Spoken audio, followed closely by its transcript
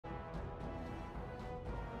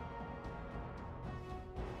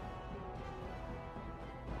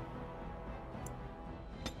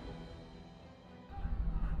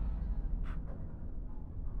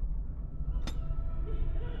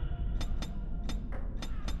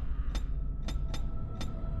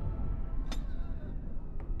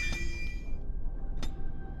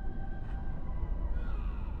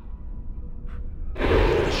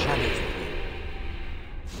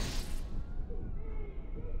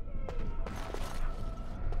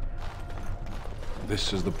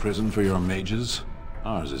This is the prison for your mages?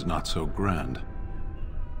 Ours is not so grand.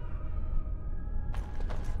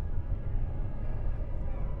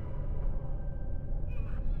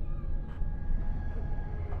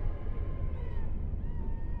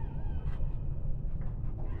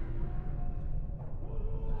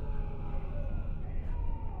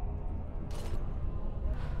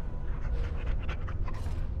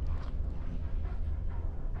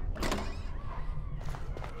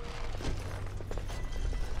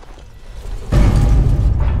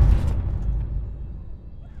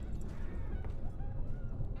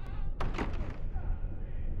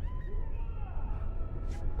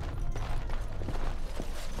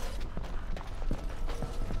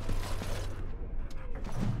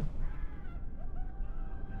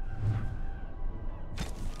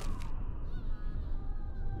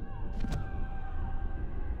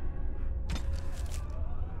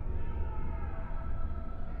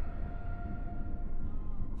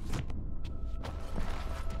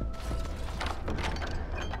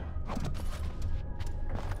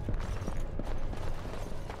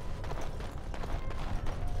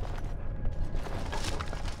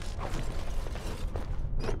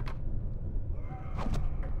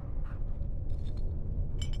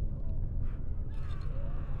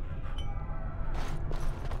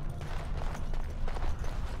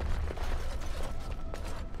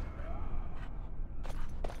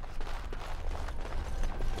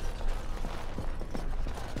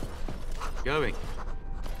 Going.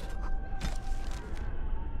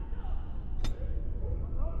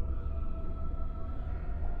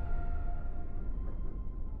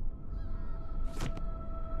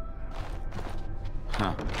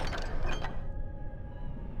 Huh.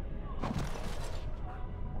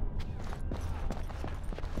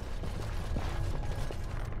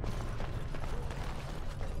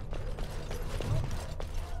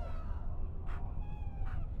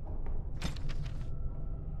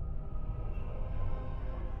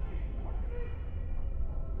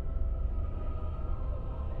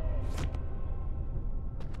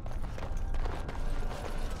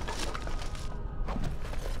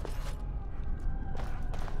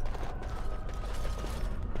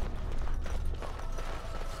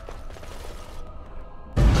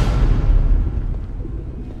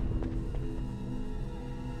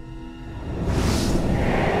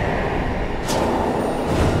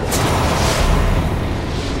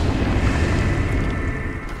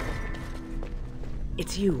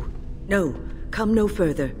 It's you. No, come no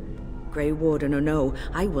further. Grey Warden or no,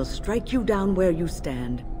 I will strike you down where you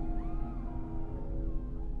stand.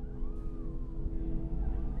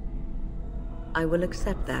 I will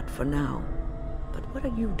accept that for now. But what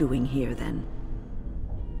are you doing here, then?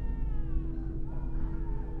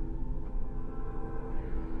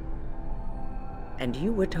 And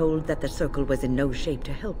you were told that the Circle was in no shape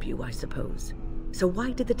to help you, I suppose. So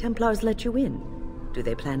why did the Templars let you in? Do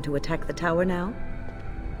they plan to attack the tower now?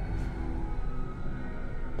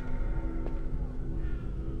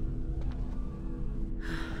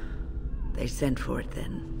 They sent for it,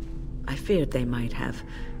 then. I feared they might have.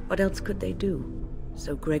 What else could they do?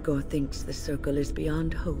 So Gregor thinks the Circle is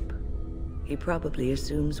beyond hope. He probably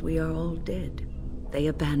assumes we are all dead. They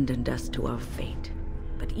abandoned us to our fate.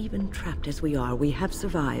 But even trapped as we are, we have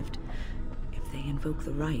survived. If they invoke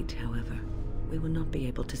the right, however, we will not be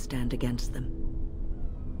able to stand against them.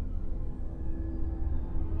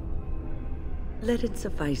 Let it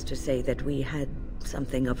suffice to say that we had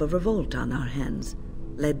something of a revolt on our hands,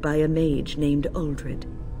 led by a mage named Uldred.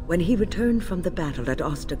 When he returned from the battle at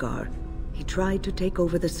Ostagar, he tried to take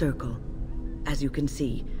over the Circle. As you can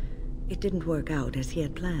see, it didn't work out as he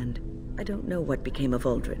had planned. I don't know what became of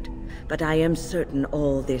Uldred, but I am certain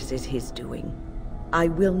all this is his doing. I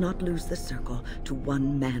will not lose the Circle to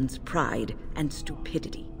one man's pride and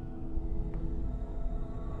stupidity.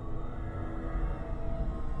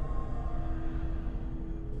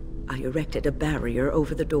 I erected a barrier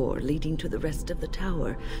over the door leading to the rest of the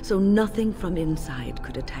tower, so nothing from inside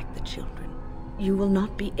could attack the children. You will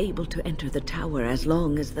not be able to enter the tower as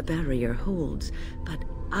long as the barrier holds, but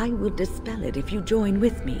I will dispel it if you join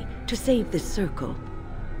with me to save this Circle.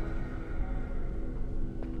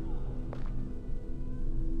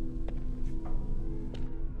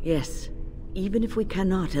 Yes, even if we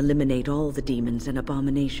cannot eliminate all the demons and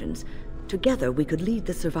abominations, together we could lead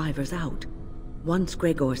the survivors out. Once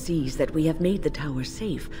Gregor sees that we have made the tower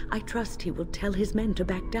safe, I trust he will tell his men to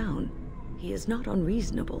back down. He is not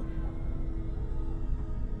unreasonable.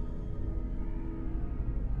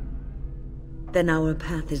 Then our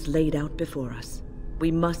path is laid out before us. We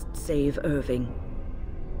must save Irving.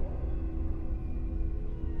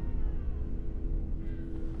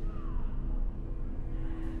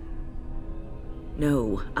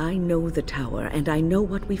 No, I know the tower, and I know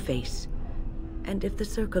what we face. And if the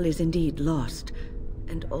circle is indeed lost,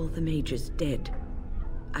 and all the mages dead,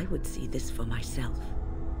 I would see this for myself.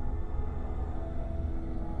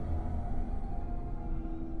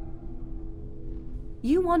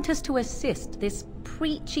 You want us to assist this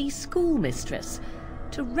preachy schoolmistress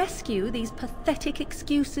to rescue these pathetic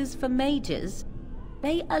excuses for mages?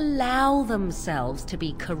 They allow themselves to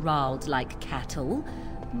be corralled like cattle,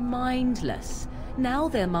 mindless. Now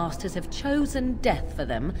their masters have chosen death for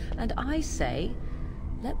them, and I say,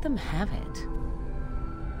 let them have it.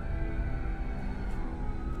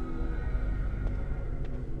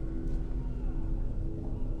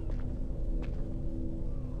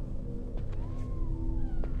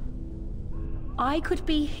 I could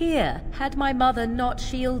be here had my mother not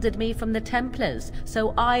shielded me from the Templars,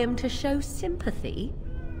 so I am to show sympathy.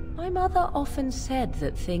 My mother often said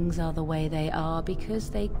that things are the way they are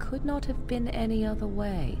because they could not have been any other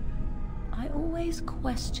way. I always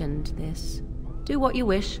questioned this. Do what you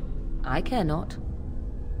wish. I care not.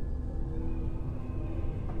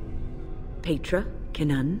 Petra,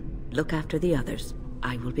 Cunning, look after the others.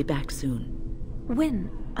 I will be back soon.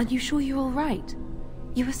 Wynne, are you sure you're all right?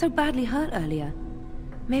 You were so badly hurt earlier.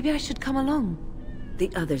 Maybe I should come along.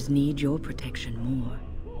 The others need your protection more.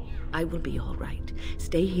 I will be all right.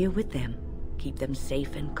 Stay here with them. Keep them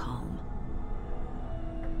safe and calm.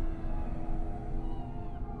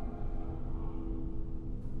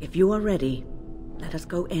 If you are ready, let us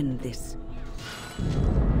go end this.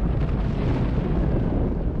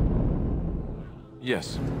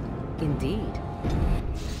 Yes. Indeed.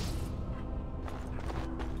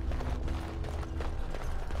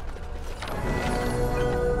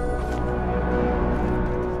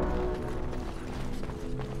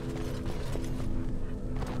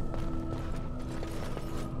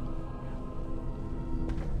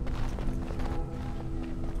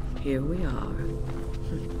 Here we are.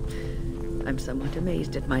 I'm somewhat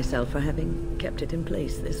amazed at myself for having kept it in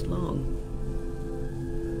place this long.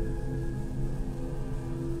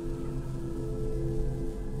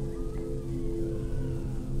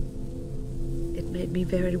 It made me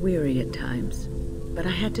very weary at times, but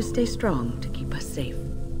I had to stay strong to keep us safe.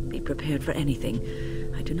 Be prepared for anything.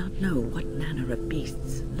 I do not know what manner of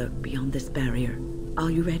beasts lurk beyond this barrier.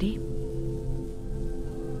 Are you ready?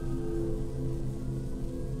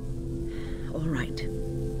 All right.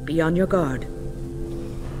 Be on your guard.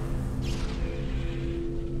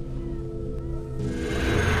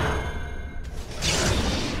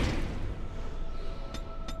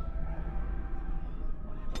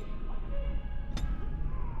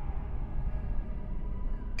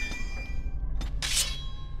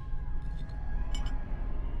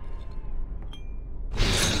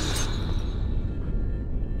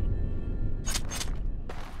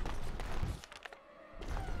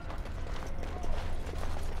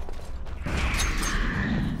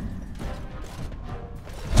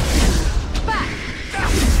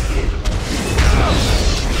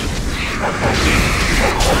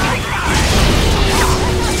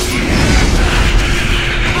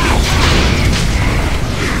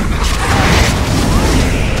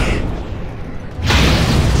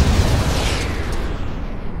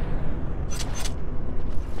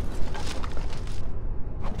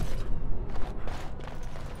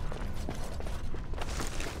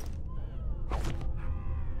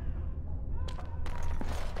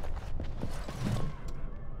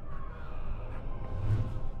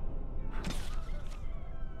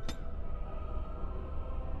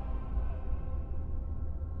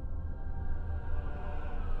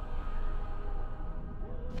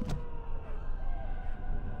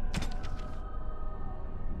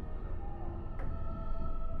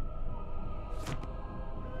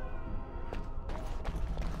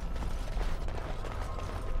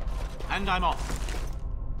 And I'm off.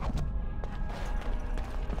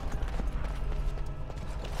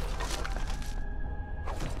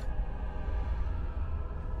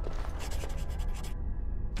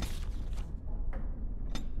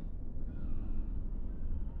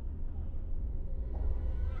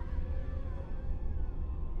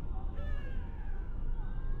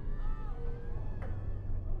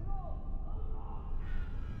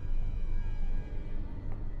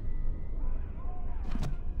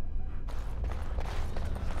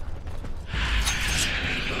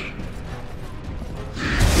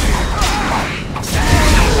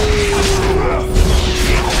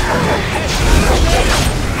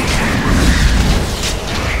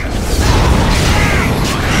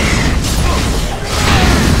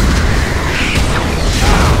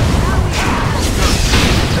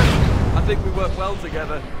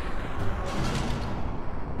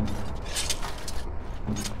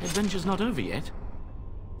 Adventure's not over yet.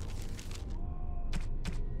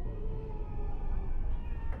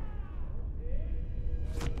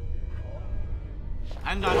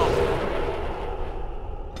 And I'm off.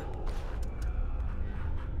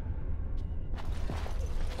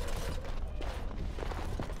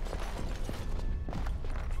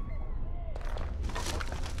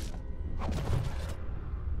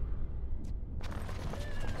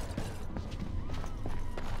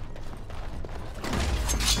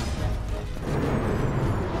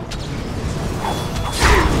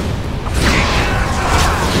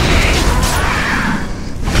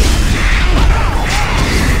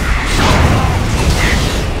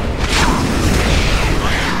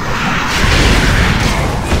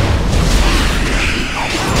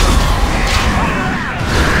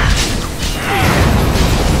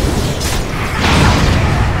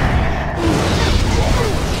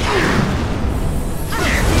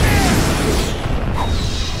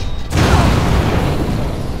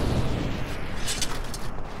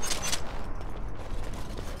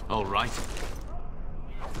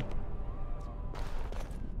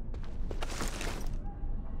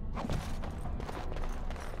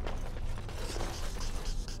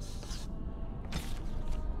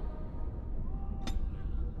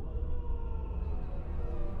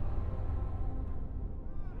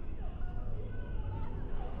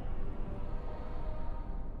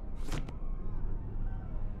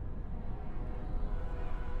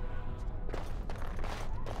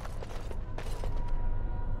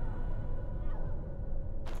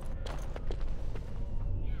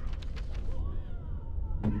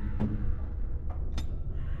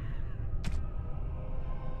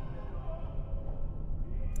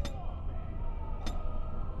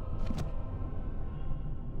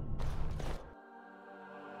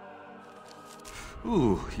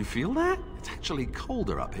 Ooh, you feel that? It's actually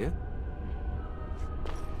colder up here.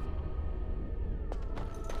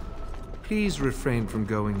 Please refrain from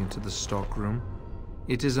going into the stockroom.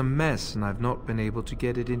 It is a mess, and I've not been able to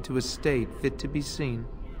get it into a state fit to be seen.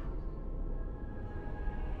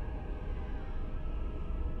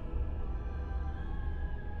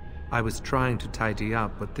 I was trying to tidy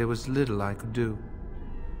up, but there was little I could do.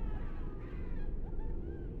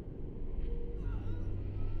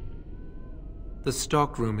 The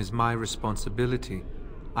stockroom is my responsibility.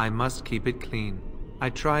 I must keep it clean. I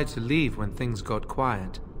tried to leave when things got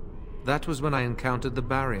quiet. That was when I encountered the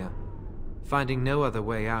barrier. Finding no other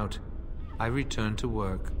way out, I returned to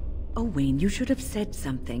work. Oh, Wayne, you should have said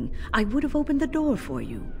something. I would have opened the door for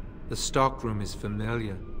you. The stockroom is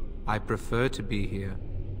familiar. I prefer to be here.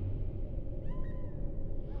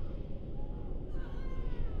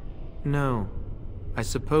 No, I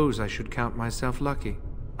suppose I should count myself lucky.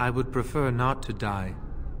 I would prefer not to die.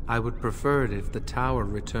 I would prefer it if the tower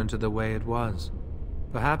returned to the way it was.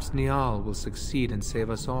 Perhaps Niall will succeed and save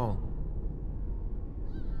us all.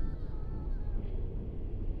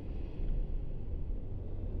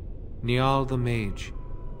 Niall the Mage.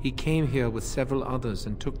 He came here with several others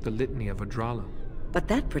and took the litany of Adralla. But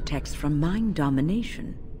that protects from mind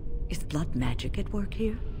domination. Is blood magic at work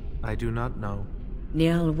here? I do not know.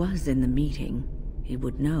 Niall was in the meeting. He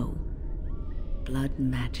would know. Blood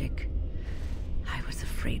magic. I was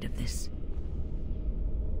afraid of this.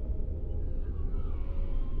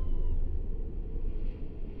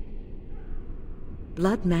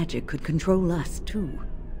 Blood magic could control us, too.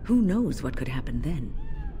 Who knows what could happen then?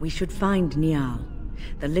 We should find Niall.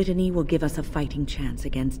 The litany will give us a fighting chance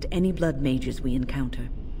against any blood mages we encounter.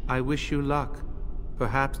 I wish you luck.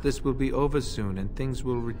 Perhaps this will be over soon and things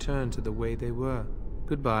will return to the way they were.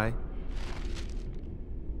 Goodbye.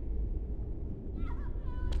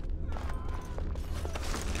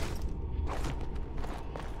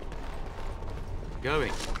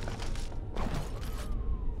 Going.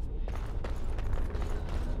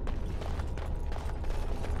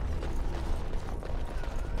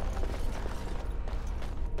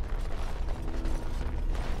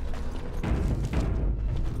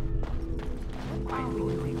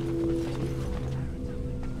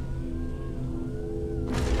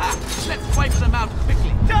 Let's wipe them out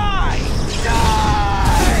quickly. Die! Die!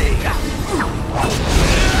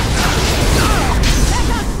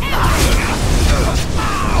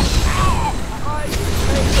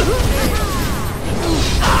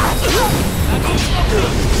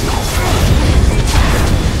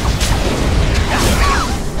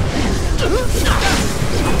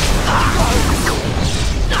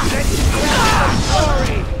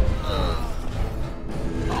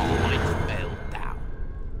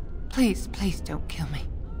 Please, please don't kill me.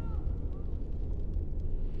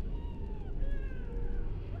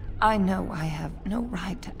 I know I have no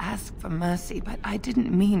right to ask for mercy, but I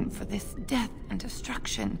didn't mean for this death and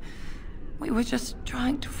destruction. We were just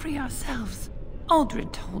trying to free ourselves.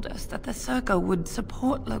 Aldred told us that the Circle would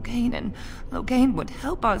support Loghain, and Loghain would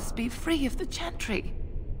help us be free of the Chantry.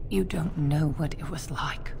 You don't know what it was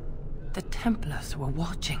like. The Templars were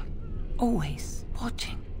watching. Always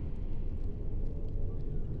watching.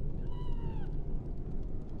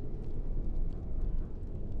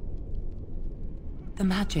 The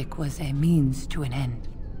magic was a means to an end.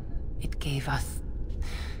 It gave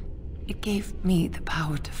me the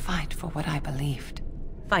power to fight for what I believed.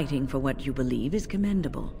 Fighting for what you believe is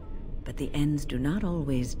commendable, but the ends do not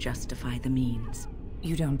always justify the means.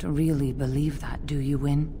 You don't really believe that, do you,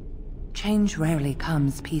 Wynne? Change rarely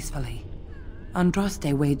comes peacefully.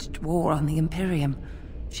 Andraste waged war on the Imperium.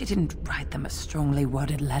 She didn't write them a strongly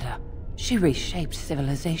worded letter. She reshaped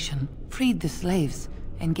civilization, freed the slaves,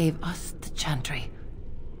 and gave us the Chantry.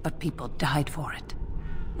 But people died for it.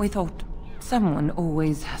 We thought someone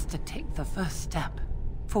always has to take the first step.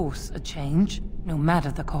 Force a change, no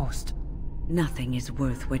matter the cost. Nothing is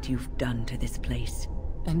worth what you've done to this place.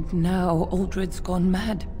 And now Aldred's gone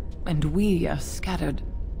mad, and we are scattered,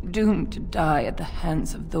 doomed to die at the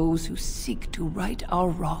hands of those who seek to right our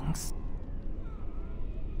wrongs.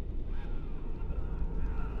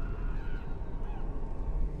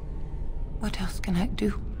 What else can I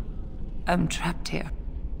do? I'm trapped here.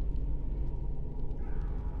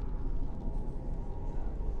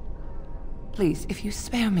 Please, if you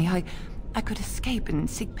spare me, I could escape and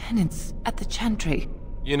seek penance at the Chantry.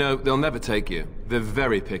 You know, they'll never take you. They're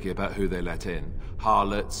very picky about who they let in.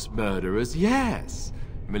 Harlots, murderers, yes.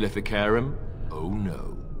 Maleficarum, oh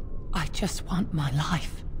no. I just want my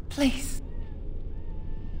life. Please.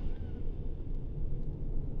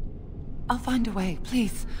 I'll find a way,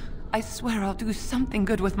 please. I swear I'll do something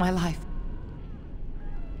good with my life.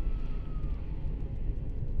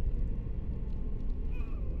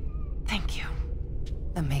 Thank you.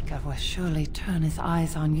 The Maker will surely turn his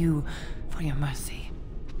eyes on you for your mercy.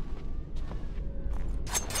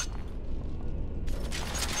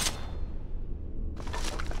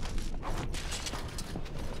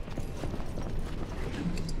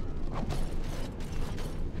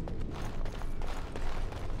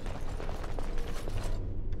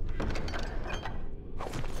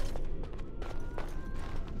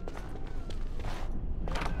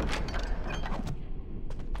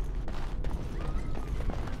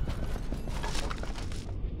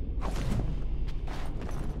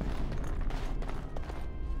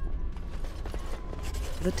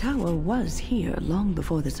 The tower was here long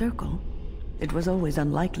before the Circle. It was always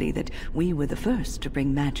unlikely that we were the first to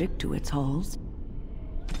bring magic to its halls.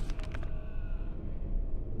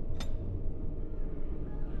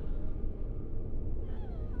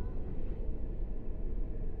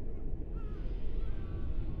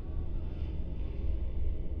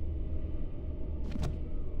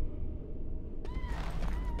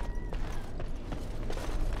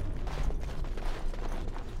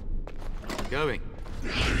 Going.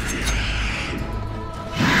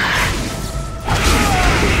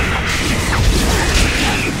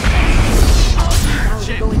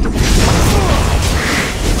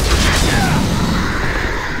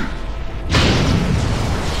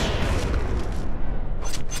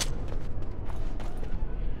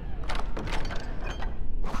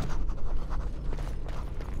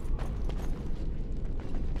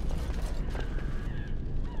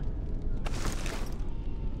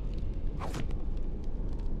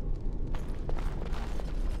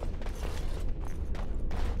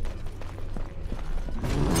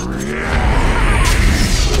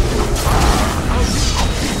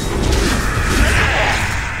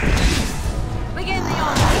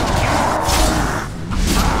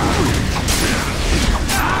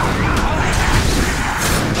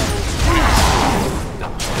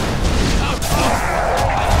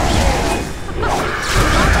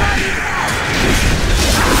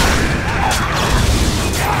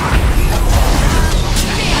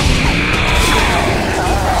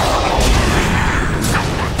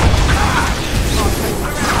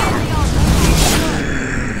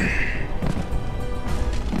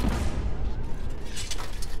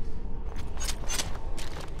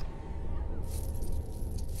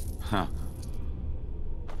 Huh.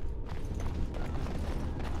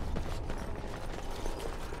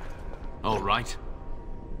 All right.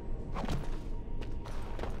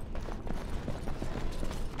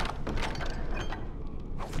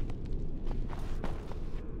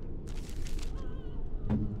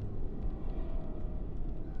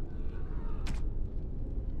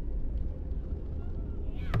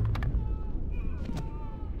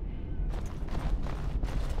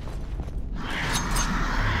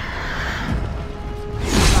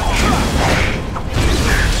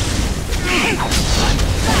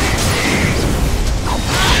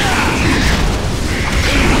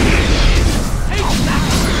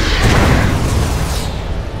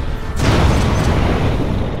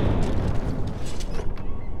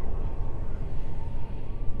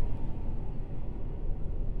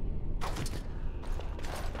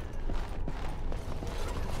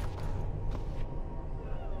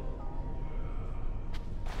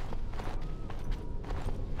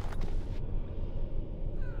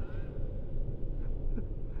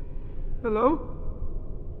 Hello?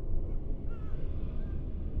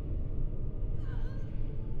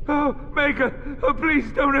 Oh, Maker! Oh, please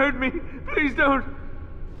don't hurt me! Please don't!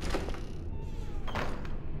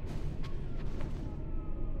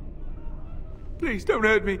 Please don't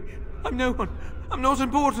hurt me! I'm no one. I'm not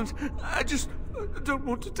important. I don't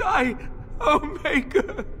want to die. Oh,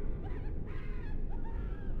 Maker!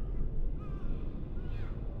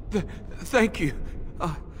 Thank you.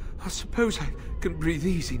 I suppose I can breathe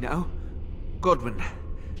easy now. Godwin,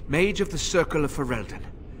 Mage of the Circle of Ferelden.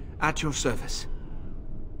 At your service.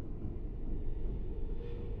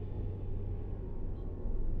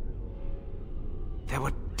 There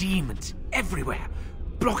were demons everywhere,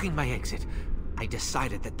 blocking my exit. I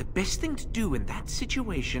decided that the best thing to do in that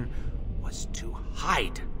situation was to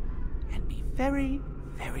hide and be very,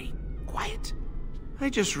 very quiet.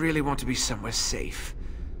 I just really want to be somewhere safe.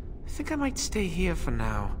 I think I might stay here for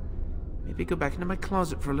now. Maybe go back into my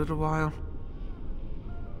closet for a little while.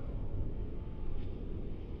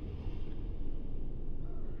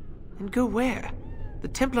 And go where? The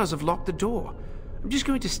Templars have locked the door. I'm just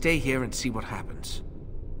going to stay here and see what happens.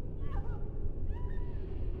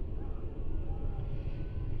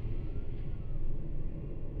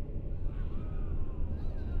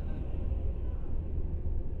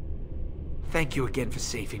 Thank you again for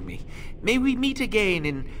saving me. May we meet again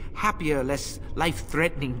in happier, less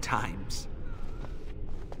life-threatening times.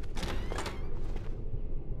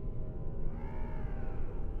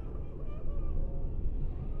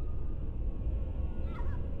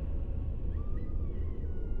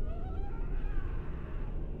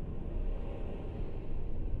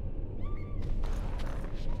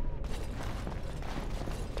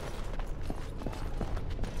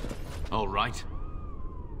 All right.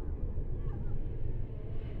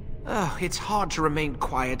 Oh, it's hard to remain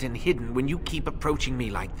quiet and hidden when you keep approaching me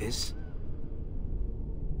like this.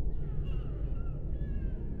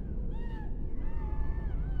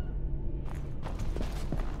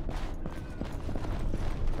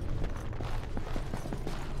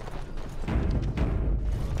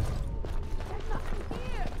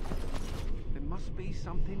 There must be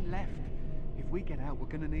something left. If we get out, we're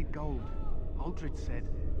gonna need gold. Aldred said.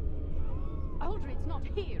 Aldred's not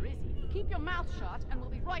here, is he? Keep your mouth shut and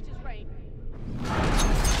we'll be right as rain.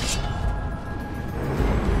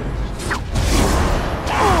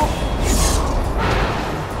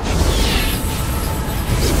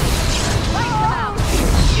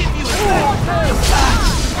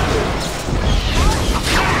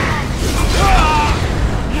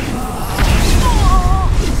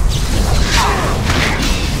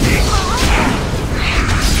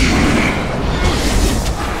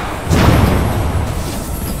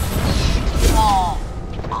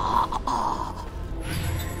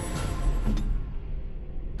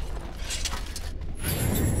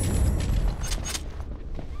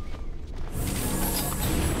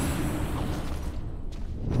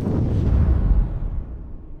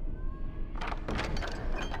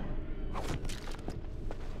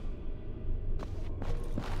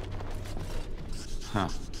 Huh.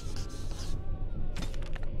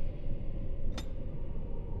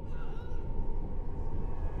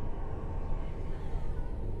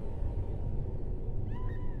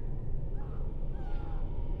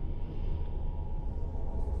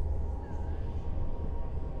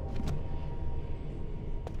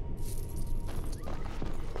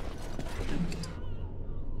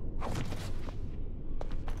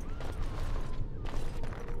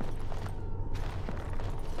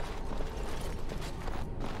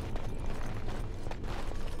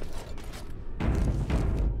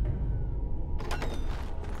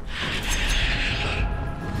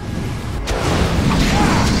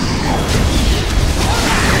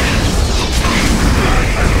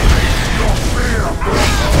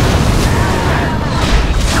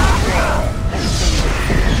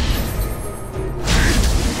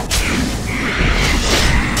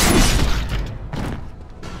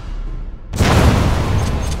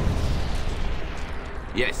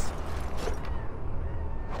 Yes.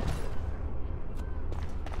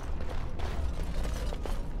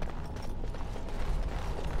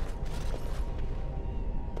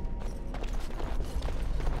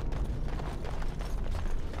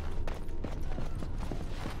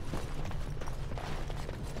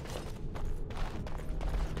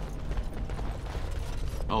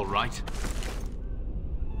 All right.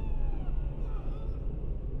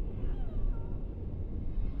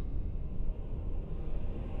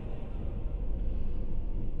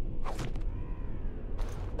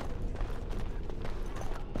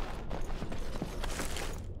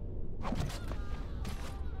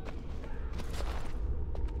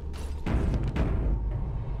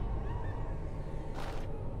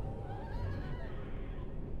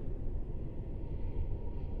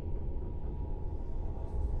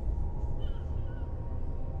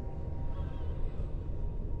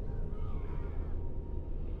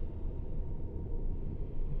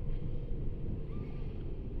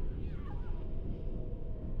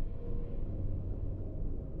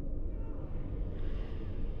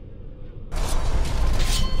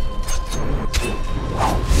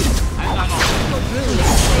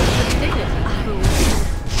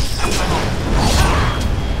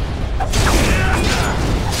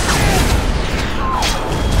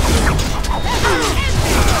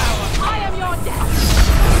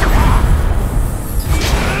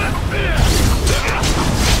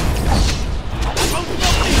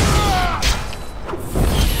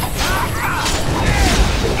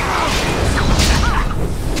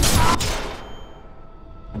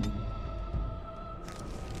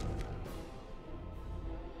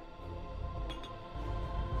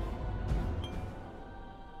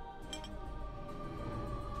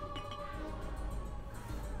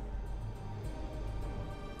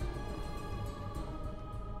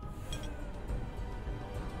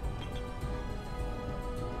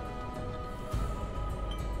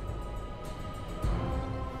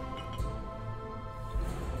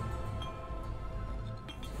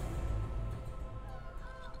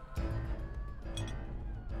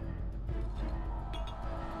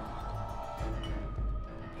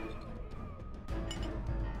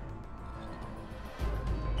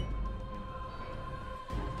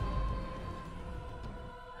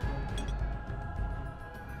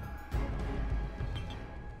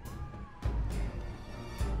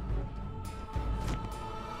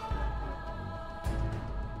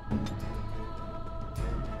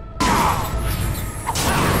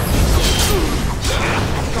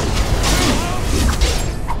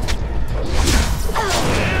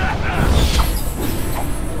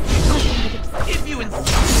 you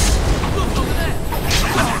inside! Look over there!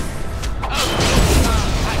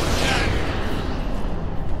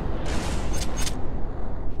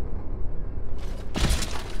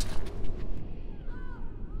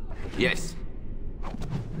 Yes.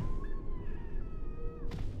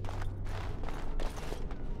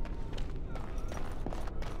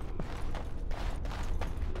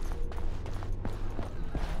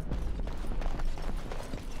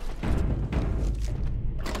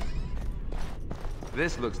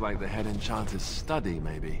 This looks like the head enchanter's study,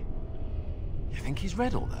 maybe. You think he's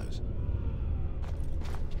read all those?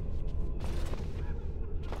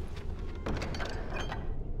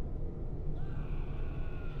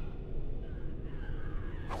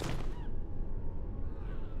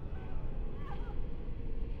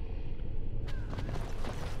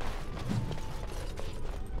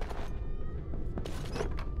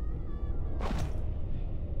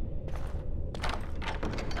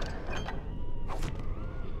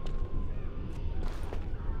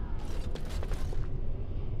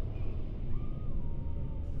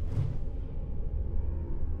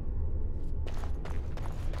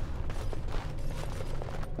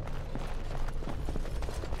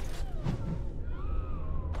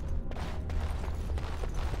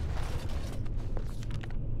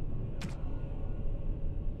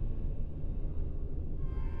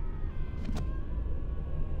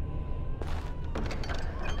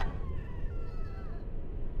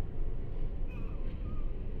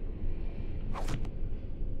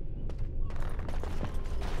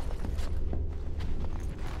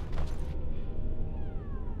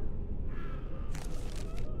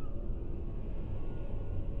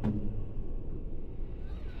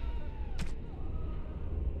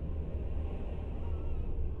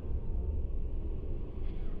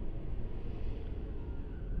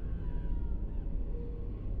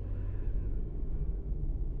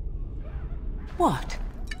 What?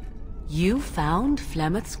 You found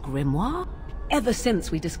Flemeth's grimoire? Ever since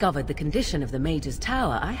we discovered the condition of the Mage's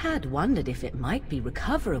Tower, I had wondered if it might be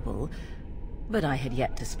recoverable, but I had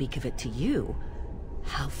yet to speak of it to you.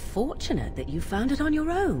 How fortunate that you found it on your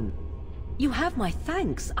own. You have my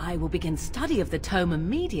thanks. I will begin study of the tome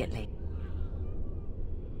immediately.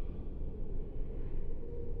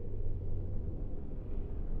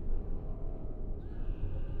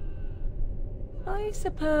 I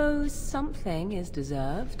suppose something is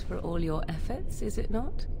deserved for all your efforts, is it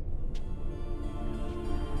not?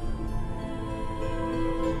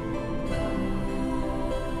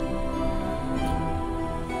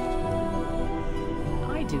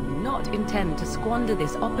 I do not intend to squander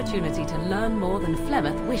this opportunity to learn more than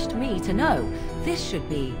Flemeth wished me to know. This should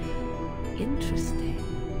be interesting.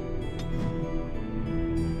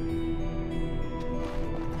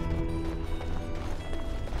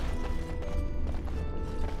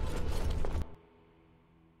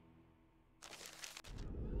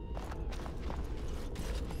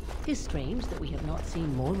 It is strange that we have not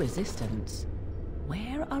seen more resistance.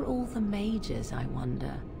 Where are all the mages, I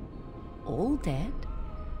wonder? All dead?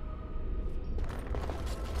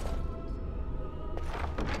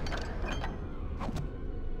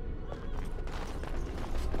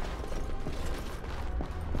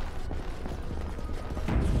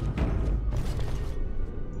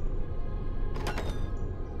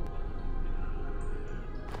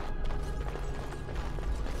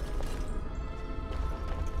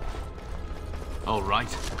 All right.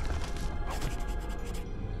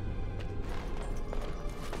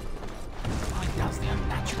 Why does the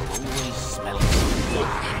unnatural always smell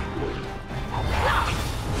so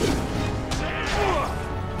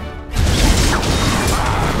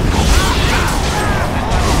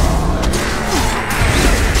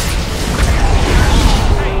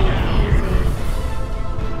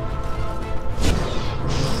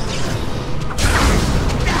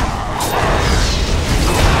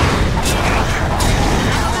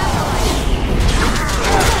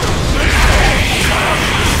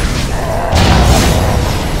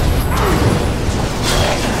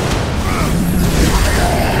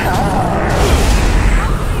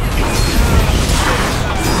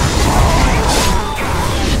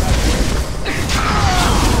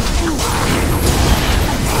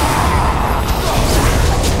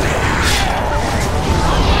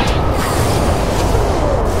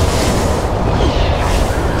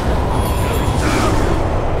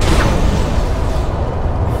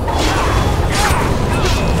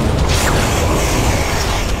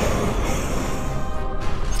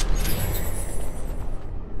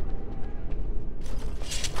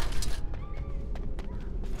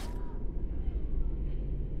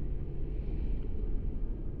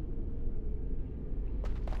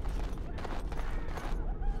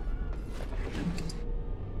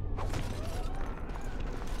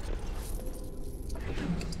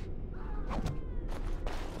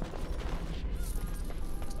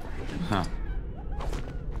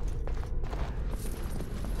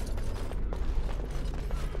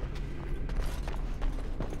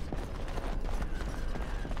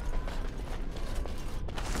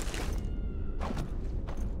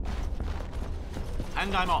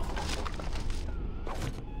And I'm off.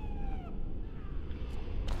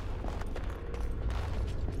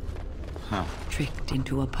 Tricked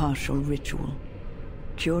into a partial ritual.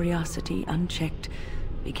 Curiosity unchecked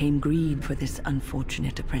became greed for this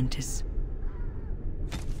unfortunate apprentice.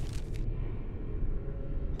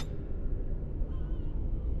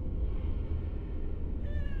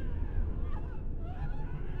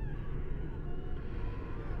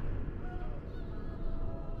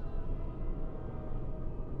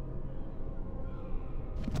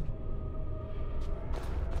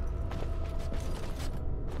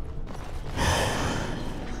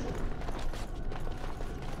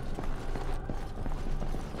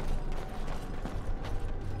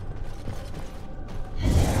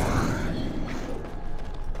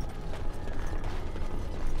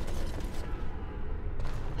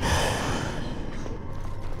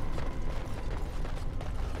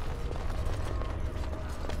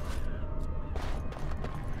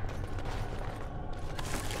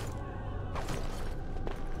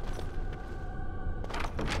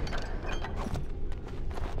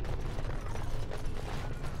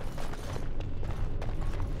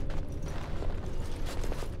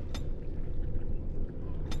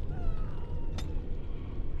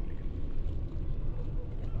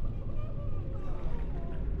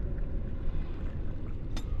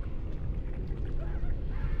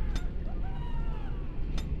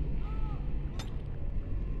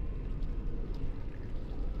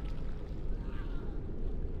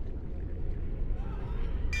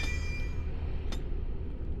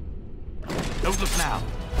 Don't look now.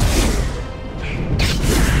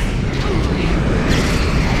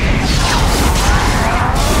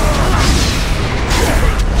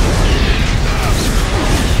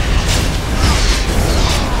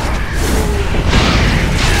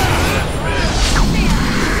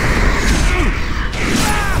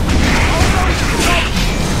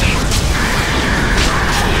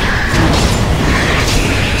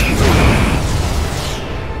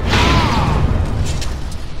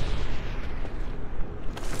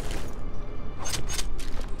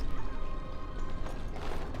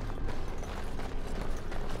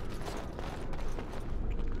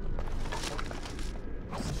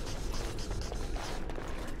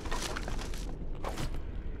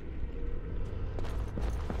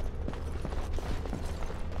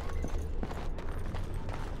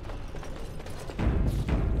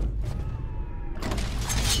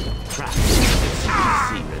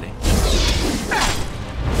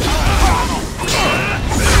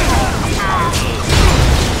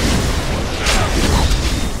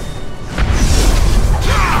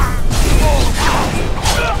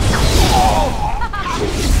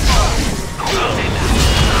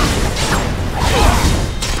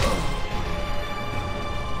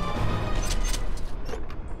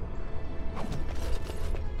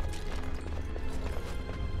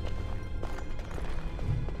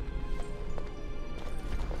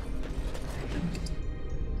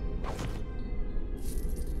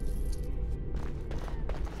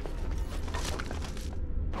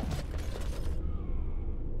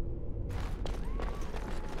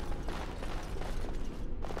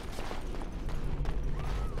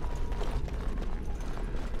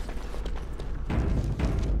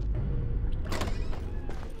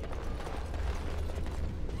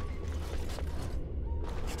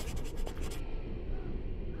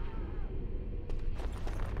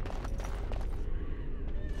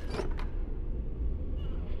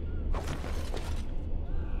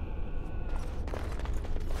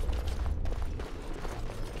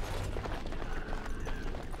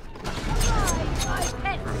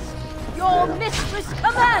 Your mistress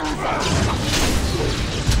commands it!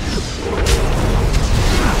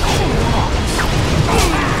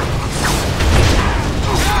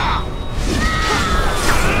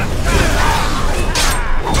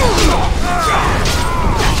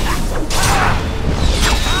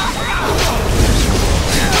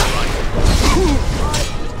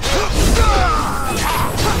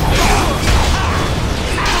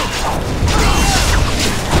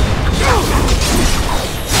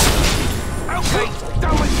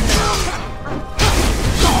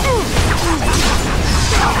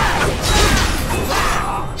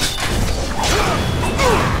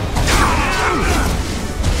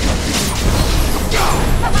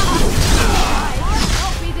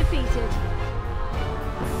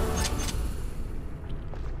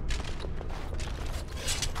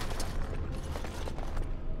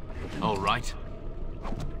 All right.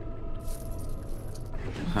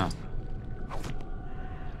 Huh.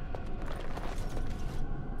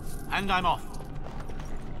 And I'm off.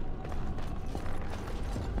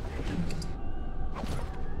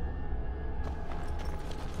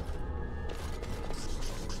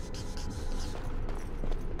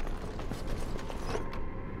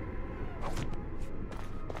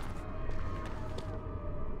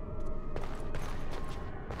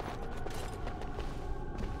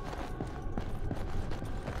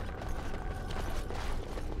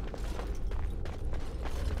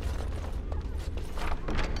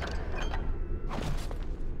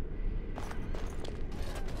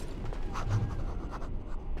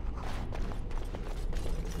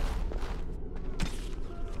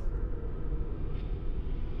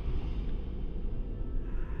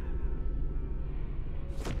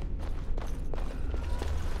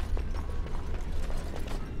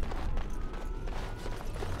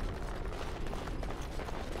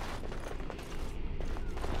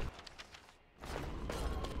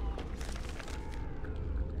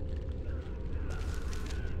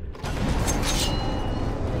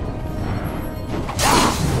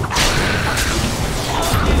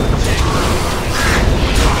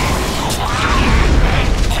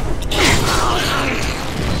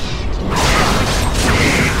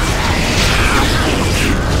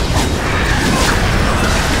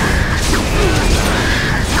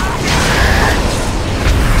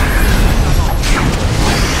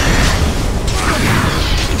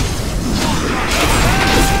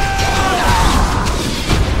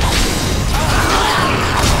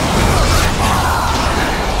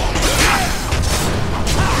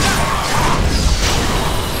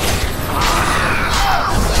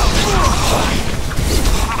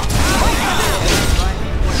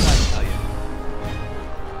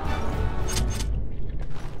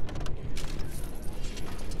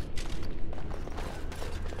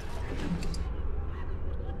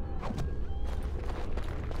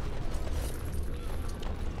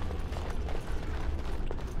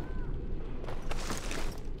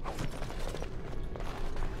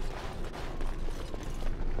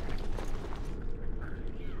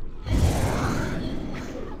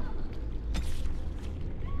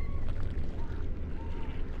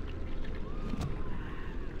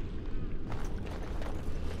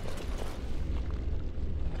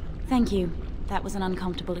 Thank you. That was an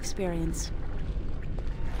uncomfortable experience.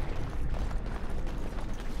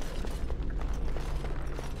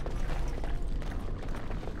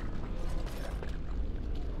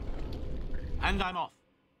 And I'm off.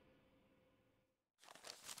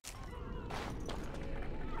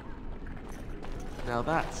 Now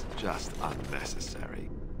that's just unnecessary.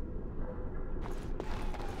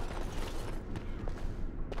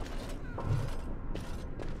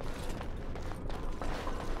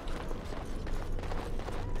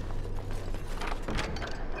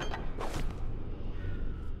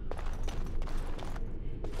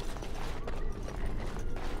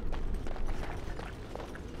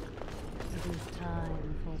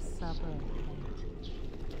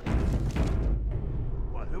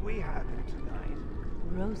 What are we having tonight?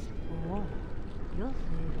 Roast pork, your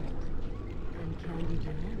favorite, and candied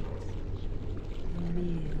bananas. The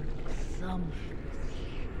meal is sumptuous.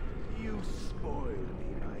 You spoil me,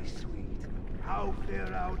 my sweet. How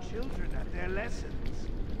fare our children at their lessons?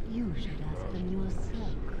 You should ask them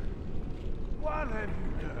yourself. What have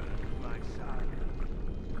you done, my son?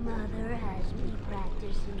 Mother has me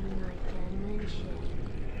practicing my penmanship.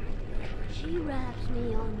 She raps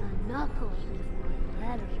me on the knuckles with my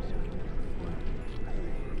letters on her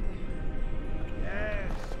forehead.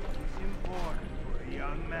 Yes, it is important for a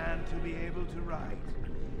young man to be able to write.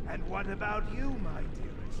 And what about you, my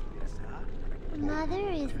dearest Lisa? Mother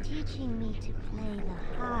is teaching me to play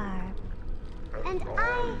the harp. And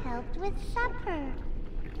I helped with supper.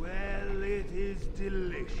 Well, it is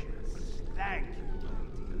delicious. Thank you,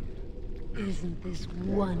 my dear. Isn't this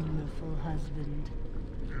wonderful, husband?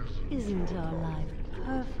 Isn't our life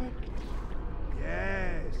perfect?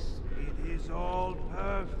 Yes, it is all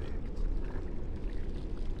perfect.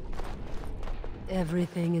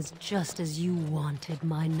 Everything is just as you wanted,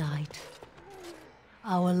 my knight.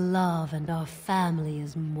 Our love and our family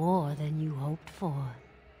is more than you hoped for.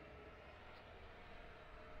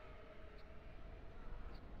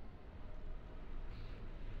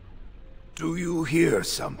 Do you hear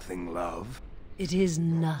something, love? It is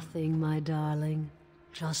nothing, my darling.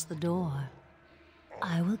 Just the door.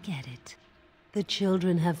 I will get it. The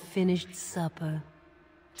children have finished supper.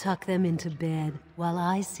 Tuck them into bed while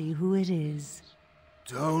I see who it is.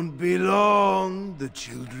 Don't be long. The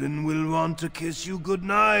children will want to kiss you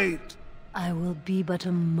goodnight. I will be but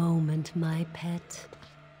a moment, my pet.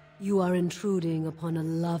 You are intruding upon a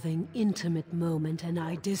loving, intimate moment, and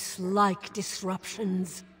I dislike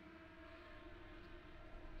disruptions.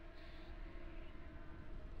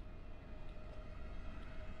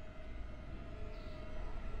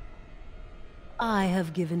 I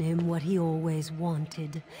have given him what he always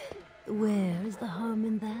wanted. Where is the harm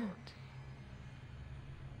in that?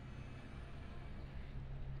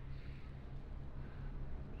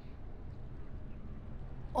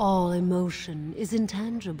 All emotion is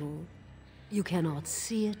intangible. You cannot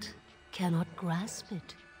see it, cannot grasp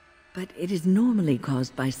it. But it is normally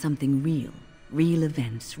caused by something real. Real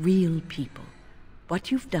events, real people. What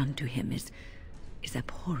you've done to him is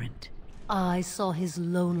abhorrent. I saw his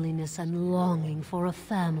loneliness and longing for a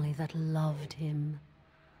family that loved him.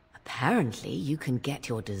 Apparently you can get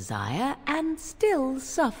your desire and still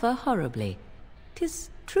suffer horribly.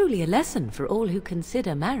 'Tis truly a lesson for all who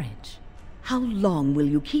consider marriage. How long will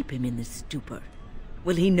you keep him in this stupor?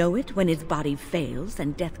 Will he know it when his body fails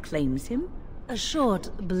and death claims him? A short,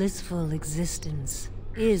 blissful existence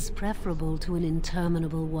is preferable to an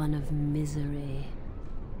interminable one of misery.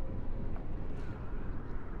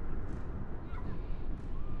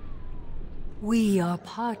 We are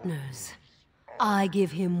partners. I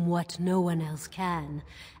give him what no one else can,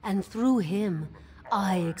 and through him,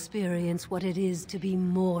 I experience what it is to be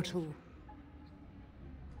mortal.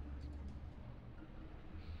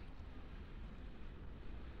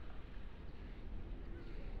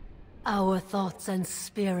 Our thoughts and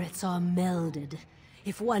spirits are melded.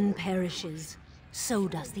 If one perishes, so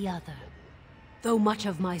does the other. Though much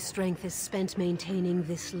of my strength is spent maintaining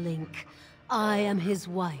this link, I am his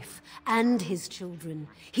wife, and his children.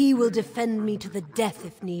 He will defend me to the death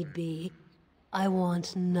if need be. I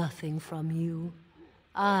want nothing from you.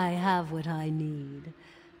 I have what I need.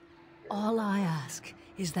 All I ask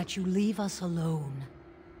is that you leave us alone.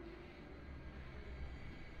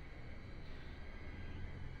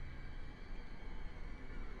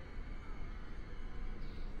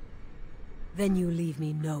 Then you leave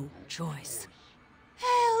me no choice.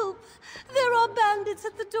 Help! There are bandits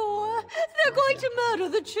at the door! They're going to murder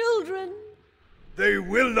the children! They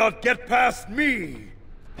will not get past me!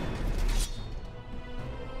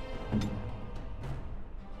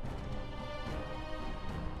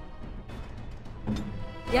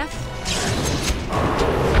 Yes?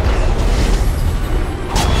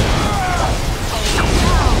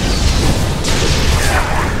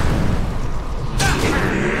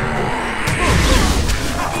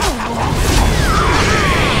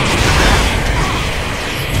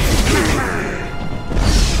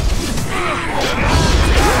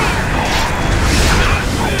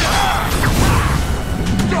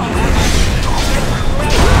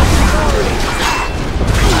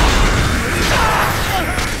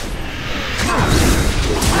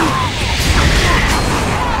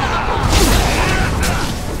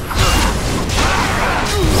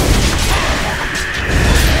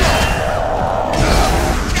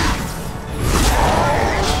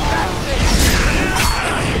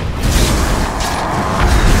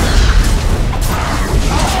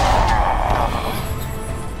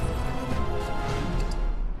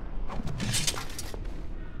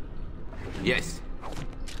 Yes.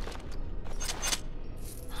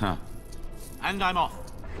 Huh. And I'm off.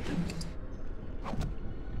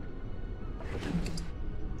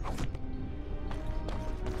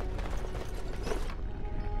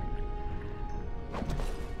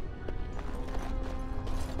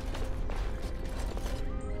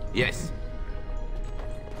 Yes.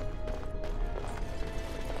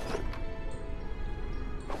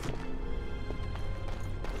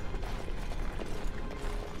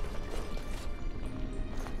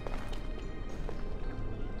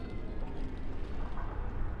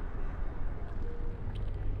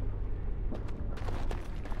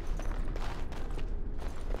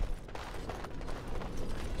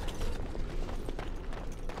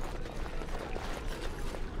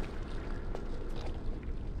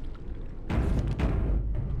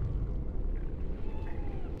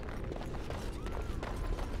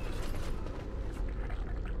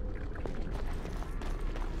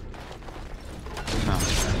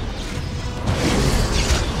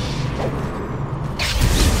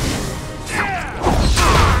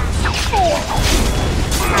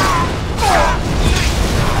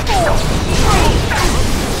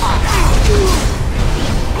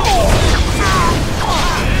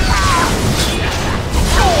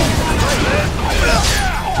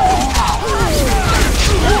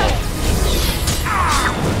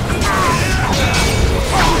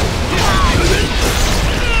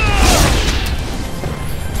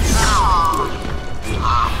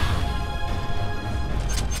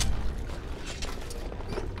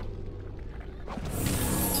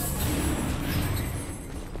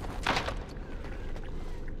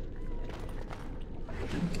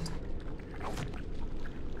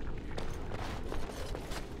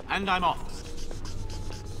 And I'm off.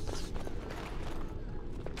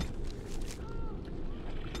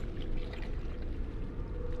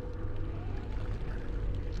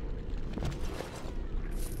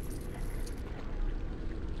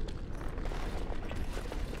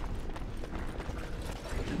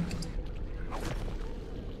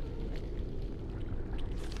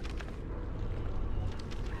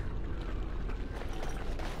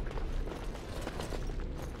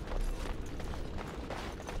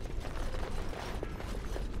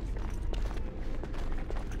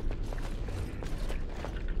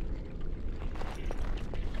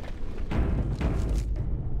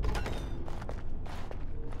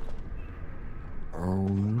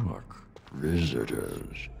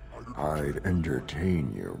 Visitors. I'd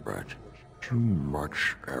entertain you, but too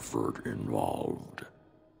much effort involved.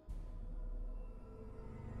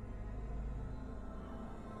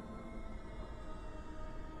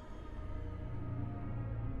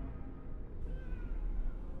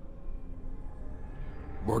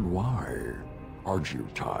 But why? Aren't you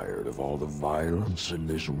tired of all the violence in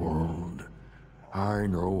this world? I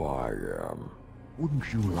know I am.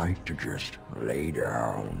 Wouldn't you like to just lay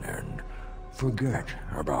down and forget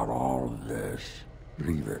about all this?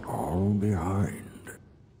 Leave it all behind.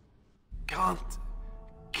 Can't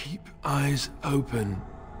keep eyes open.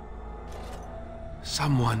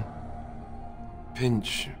 Someone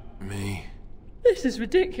pinch me. This is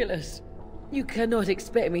ridiculous. You cannot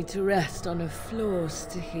expect me to rest on a floor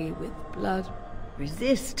sticky with blood.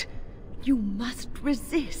 Resist. You must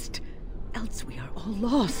resist. Else we are all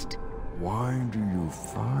lost. Why do you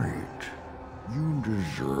fight? You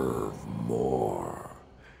deserve more.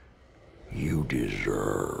 You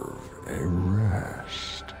deserve a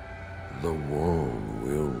rest. The world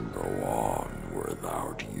will go on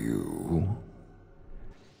without you.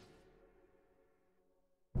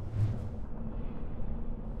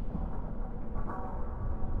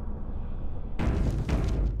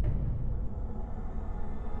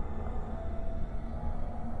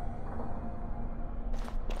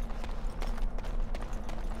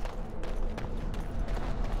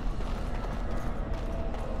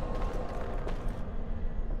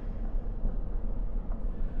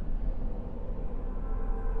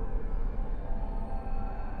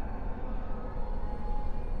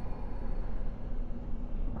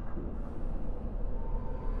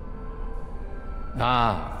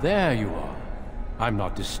 Ah, there you are. I'm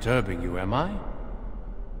not disturbing you, am I?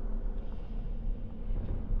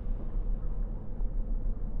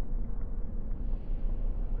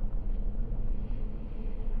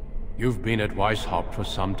 You've been at Weishaupt for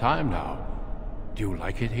some time now. Do you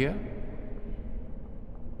like it here?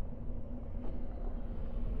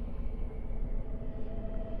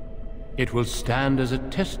 It will stand as a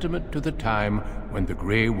testament to the time when the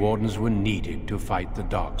Grey Wardens were needed to fight the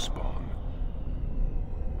Darkspawn.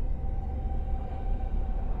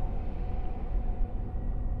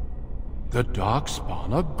 The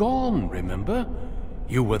Darkspawn are gone, remember?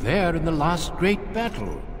 You were there in the last great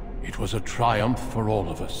battle. It was a triumph for all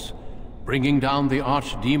of us, bringing down the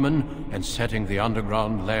Archdemon and setting the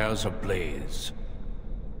underground lairs ablaze.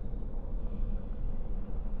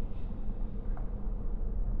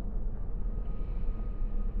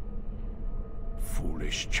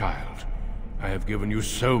 Foolish child. I have given you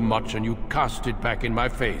so much and you cast it back in my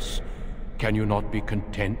face. Can you not be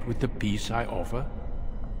content with the peace I offer?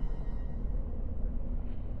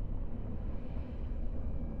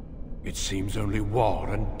 It seems only war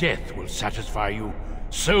and death will satisfy you.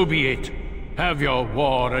 So be it. Have your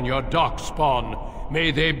war and your Darkspawn. May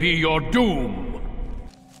they be your doom.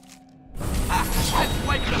 Let's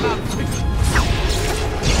wake them up.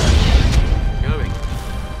 Going.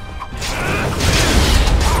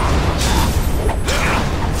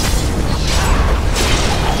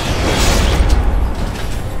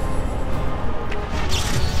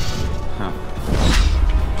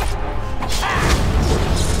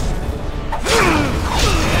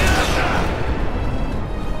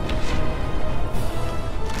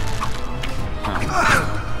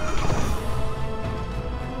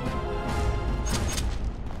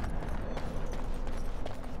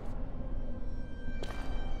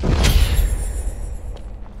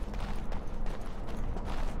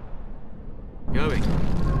 Going.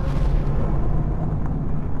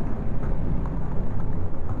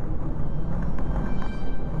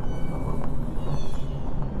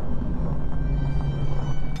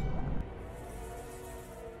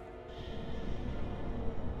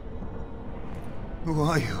 Who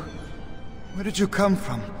are you? Where did you come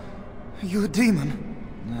from? Are you a demon?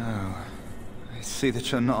 No. I see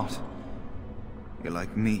that you're not. You're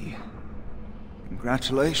like me.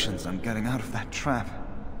 Congratulations on getting out of that trap.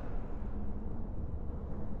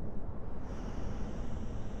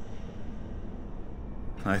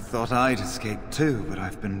 I thought I'd escaped too, but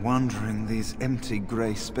I've been wandering these empty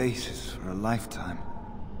grey spaces for a lifetime.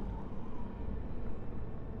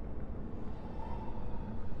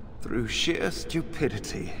 Through sheer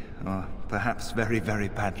stupidity, or perhaps very, very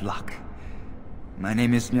bad luck. My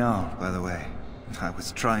name is Niall, by the way. I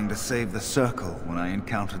was trying to save the Circle when I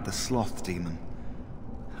encountered the Sloth Demon.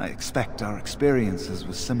 I expect our experiences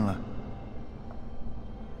were similar.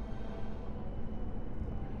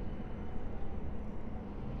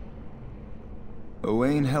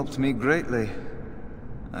 Wynne helped me greatly.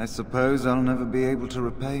 I suppose I'll never be able to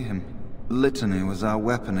repay him. Litany was our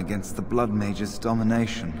weapon against the Blood Mage's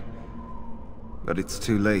domination. But it's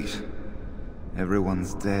too late.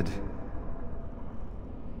 Everyone's dead.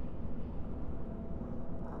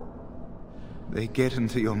 They get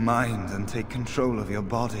into your mind and take control of your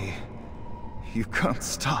body. You can't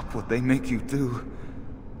stop what they make you do.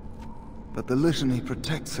 But the Litany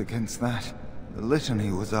protects against that. The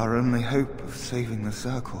Litany was our only hope of saving the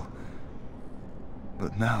Circle.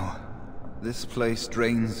 But now, this place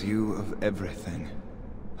drains you of everything.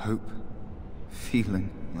 Hope, feeling,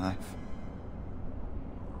 life.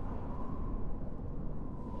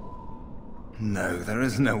 No, there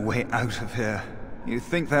is no way out of here. You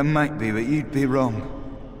think there might be, but you'd be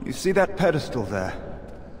wrong. You see that pedestal there?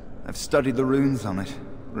 I've studied the runes on it.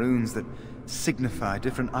 Runes that signify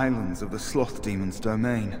different islands of the Sloth Demon's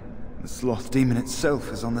domain. The Sloth Demon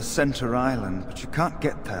itself is on the center island, but you can't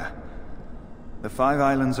get there. The 5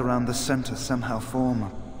 islands around the center somehow form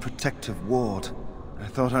a protective ward. I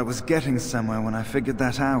thought I was getting somewhere when I figured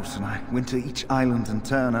that out, and I went to each island in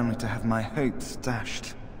turn only to have my hopes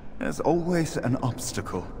dashed. There's always an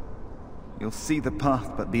obstacle. You'll see the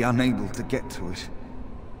path but be unable to get to it,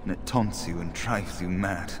 and it taunts you and drives you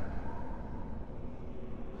mad.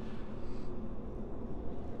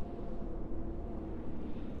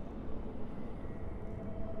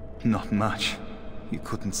 Not much. You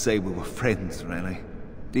couldn't say we were friends, really.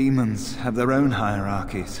 Demons have their own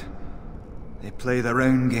hierarchies. They play their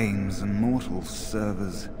own games, and mortals serve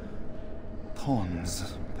as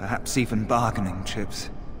pawns, perhaps even bargaining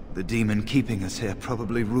chips. The demon keeping us here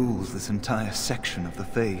probably rules this entire section of the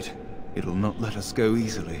Fade. It'll not let us go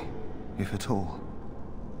easily, if at all.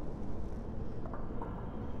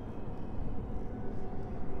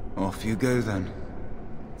 Off you go then.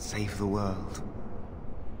 Save the world.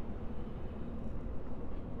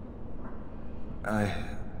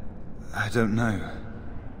 I don't know.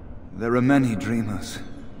 There are many dreamers.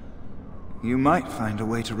 You might find a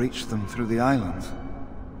way to reach them through the islands,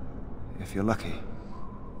 if you're lucky.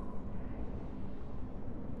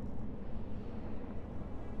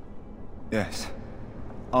 Yes.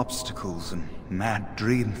 Obstacles and mad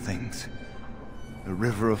dream things. A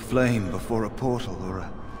river of flame before a portal, or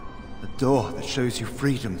a door that shows you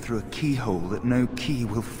freedom through a keyhole that no key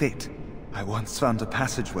will fit. I once found a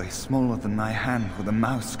passageway smaller than my hand with a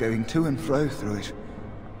mouse going to and fro through it.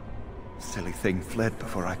 The silly thing fled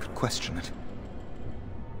before I could question it.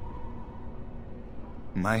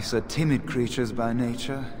 Mice are timid creatures by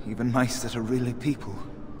nature, even mice that are really people.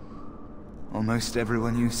 Almost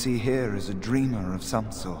everyone you see here is a dreamer of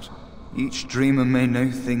some sort. Each dreamer may know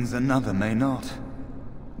things another may not.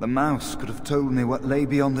 The mouse could have told me what lay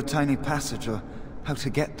beyond the tiny passage or how to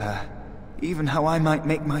get there. Even how I might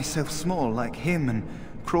make myself small like him and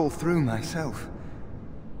crawl through myself.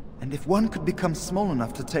 And if one could become small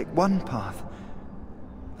enough to take one path,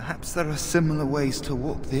 perhaps there are similar ways to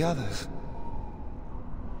walk the others.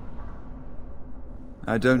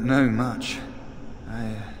 I don't know much.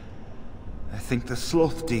 I think the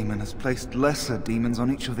Sloth Demon has placed lesser demons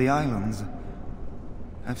on each of the islands.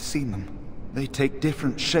 I've seen them. They take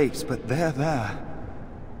different shapes, but they're there.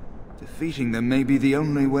 Defeating them may be the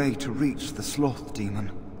only way to reach the Sloth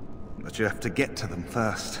Demon. But you have to get to them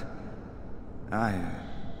first. I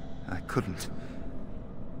couldn't.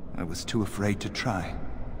 I was too afraid to try.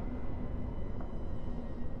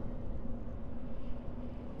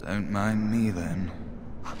 Don't mind me then.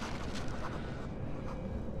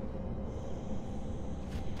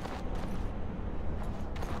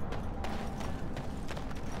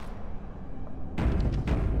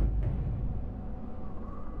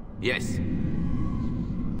 Yes.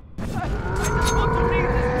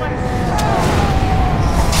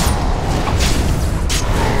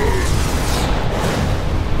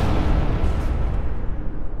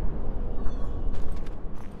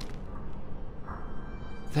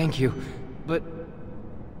 Thank you, but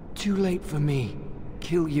too late for me.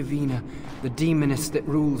 Kill Yevena, the demoness that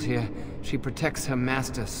rules here. She protects her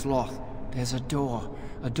master, Sloth. There's a door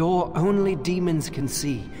only demons can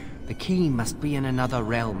see. The key must be in another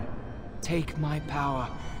realm. Take my power.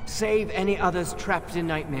 Save any others trapped in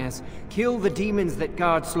nightmares. Kill the demons that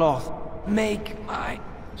guard Sloth. Make my...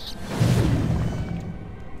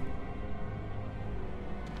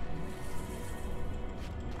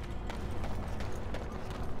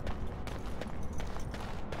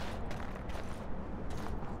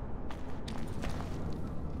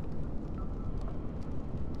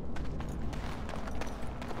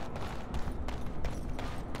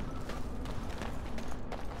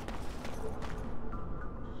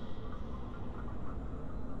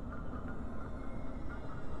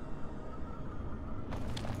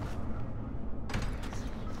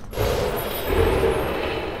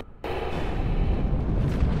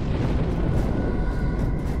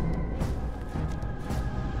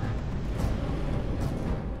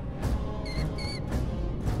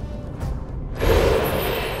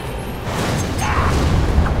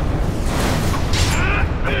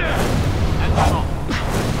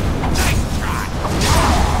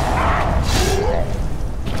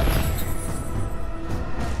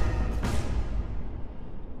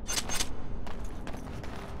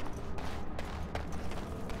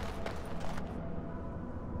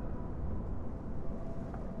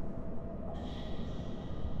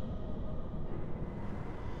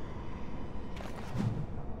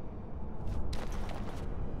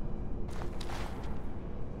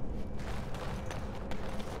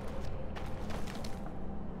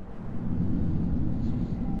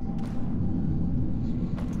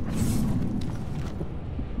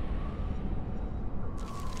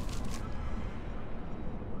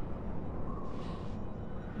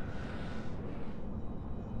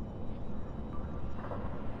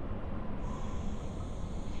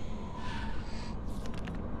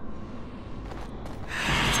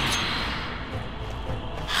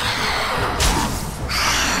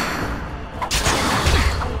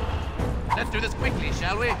 Do this quickly,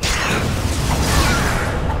 shall we?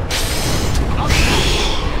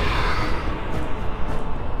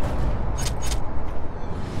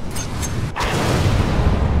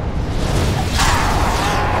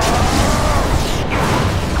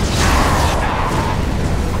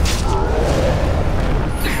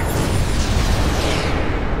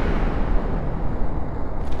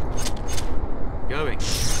 Going.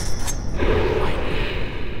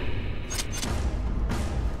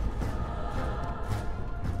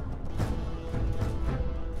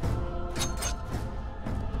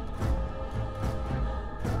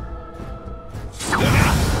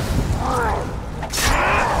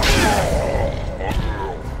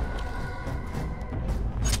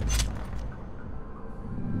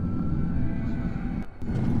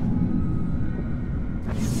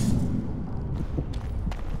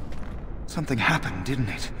 Something happened, didn't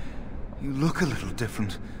it? You look a little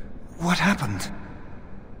different. What happened?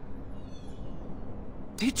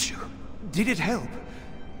 Did you? Did it help?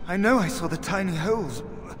 I know I saw the tiny holes.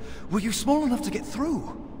 Were you small enough to get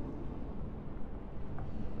through?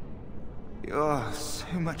 You're so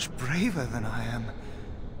much braver than I am.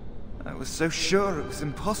 I was so sure it was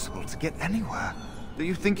impossible to get anywhere. Do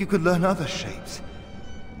you think you could learn other shapes?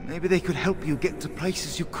 Maybe they could help you get to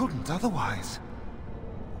places you couldn't otherwise.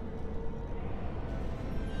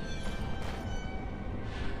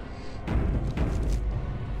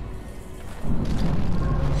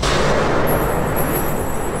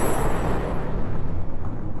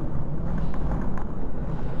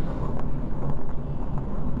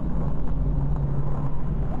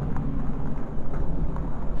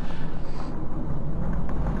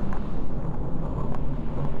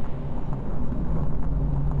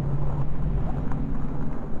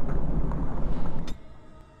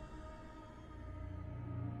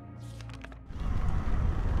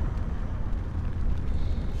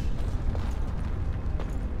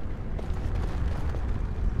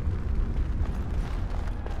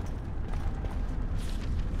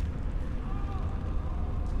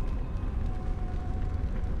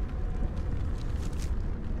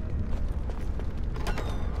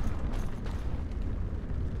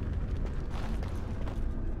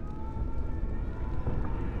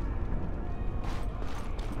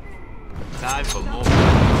 Time for more.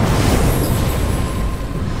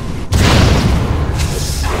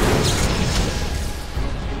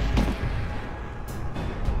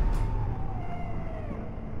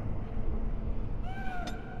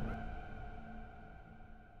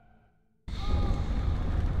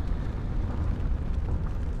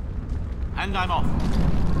 And I'm off.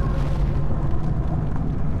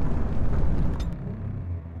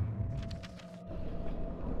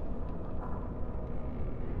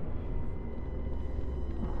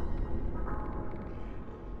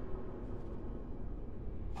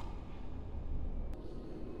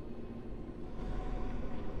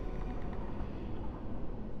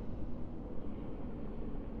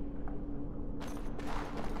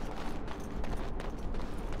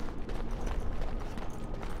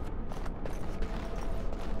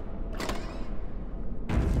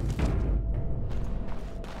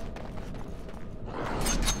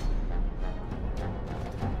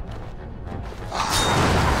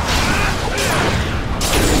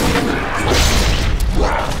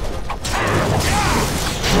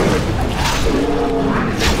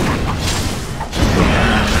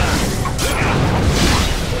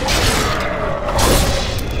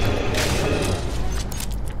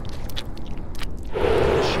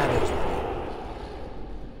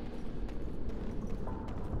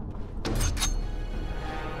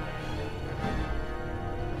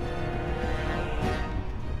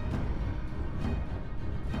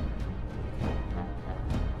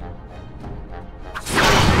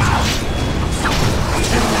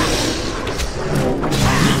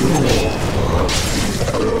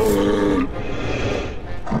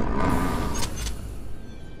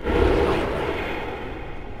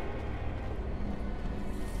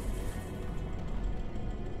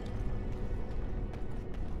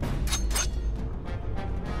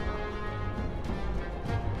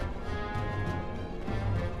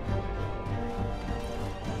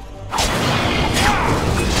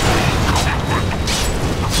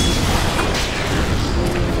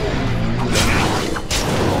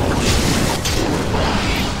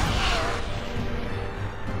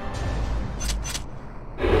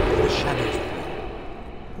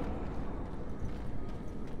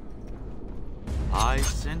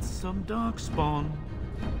 Some Darkspawn.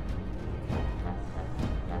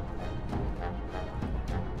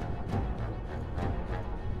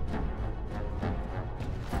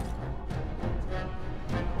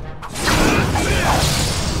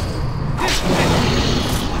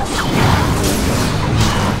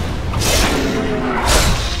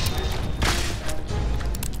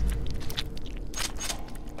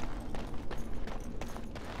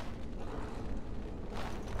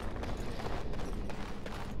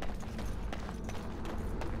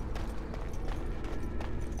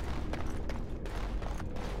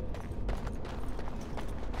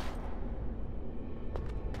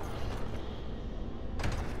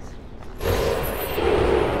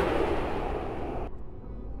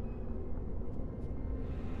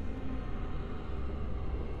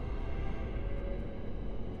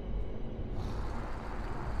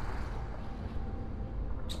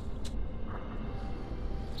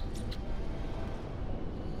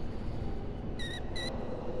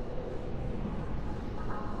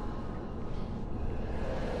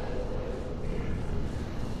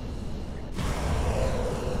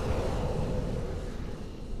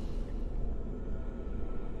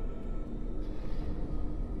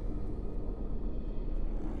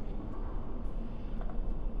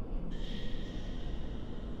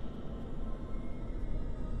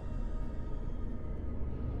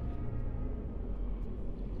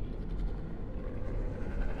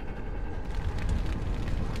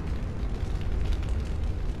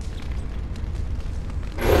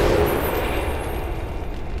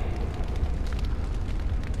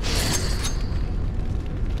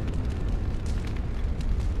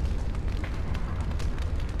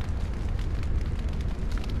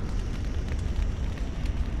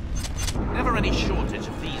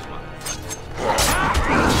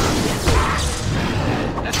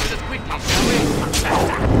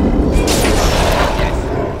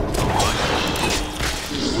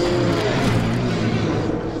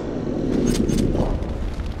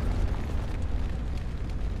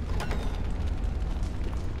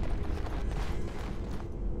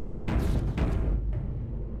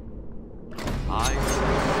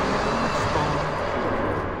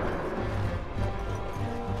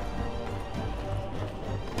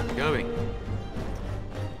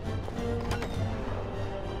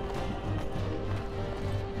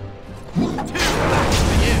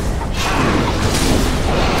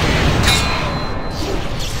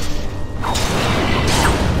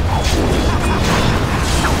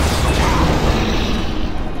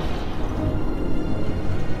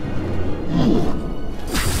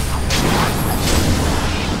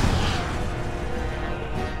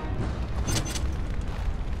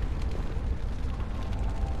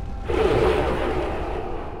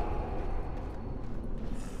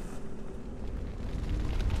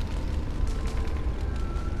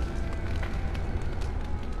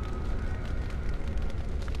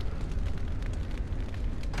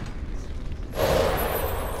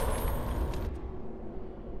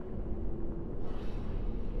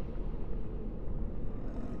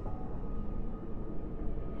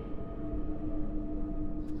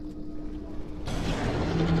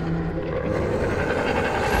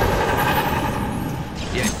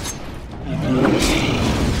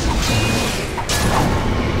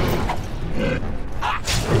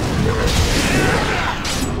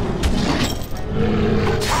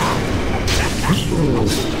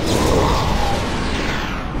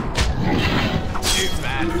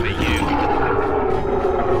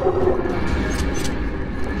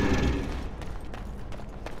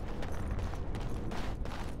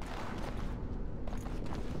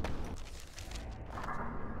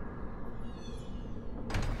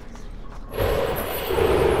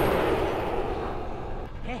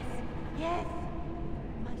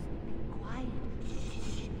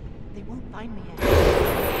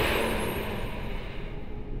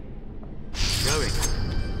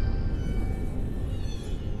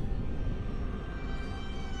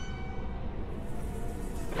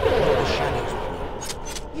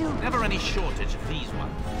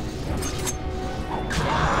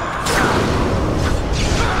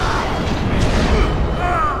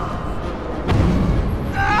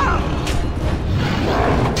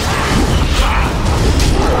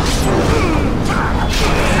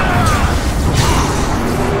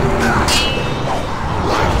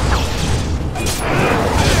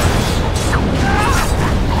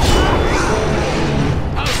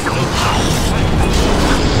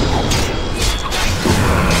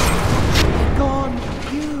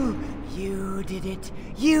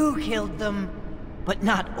 But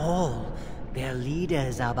not all. Their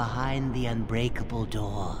leaders are behind the unbreakable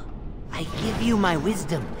door. I give you my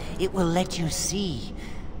wisdom. It will let you see.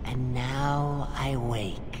 And now I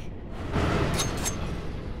wake.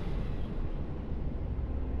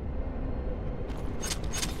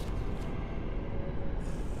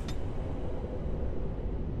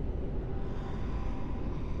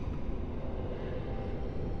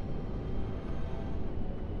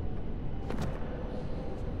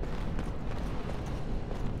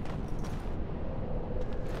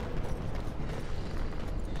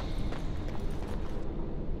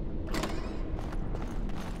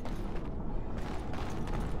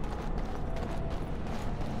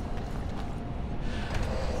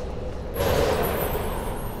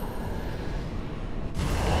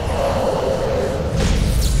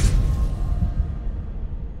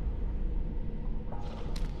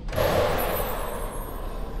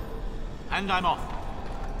 And I'm off.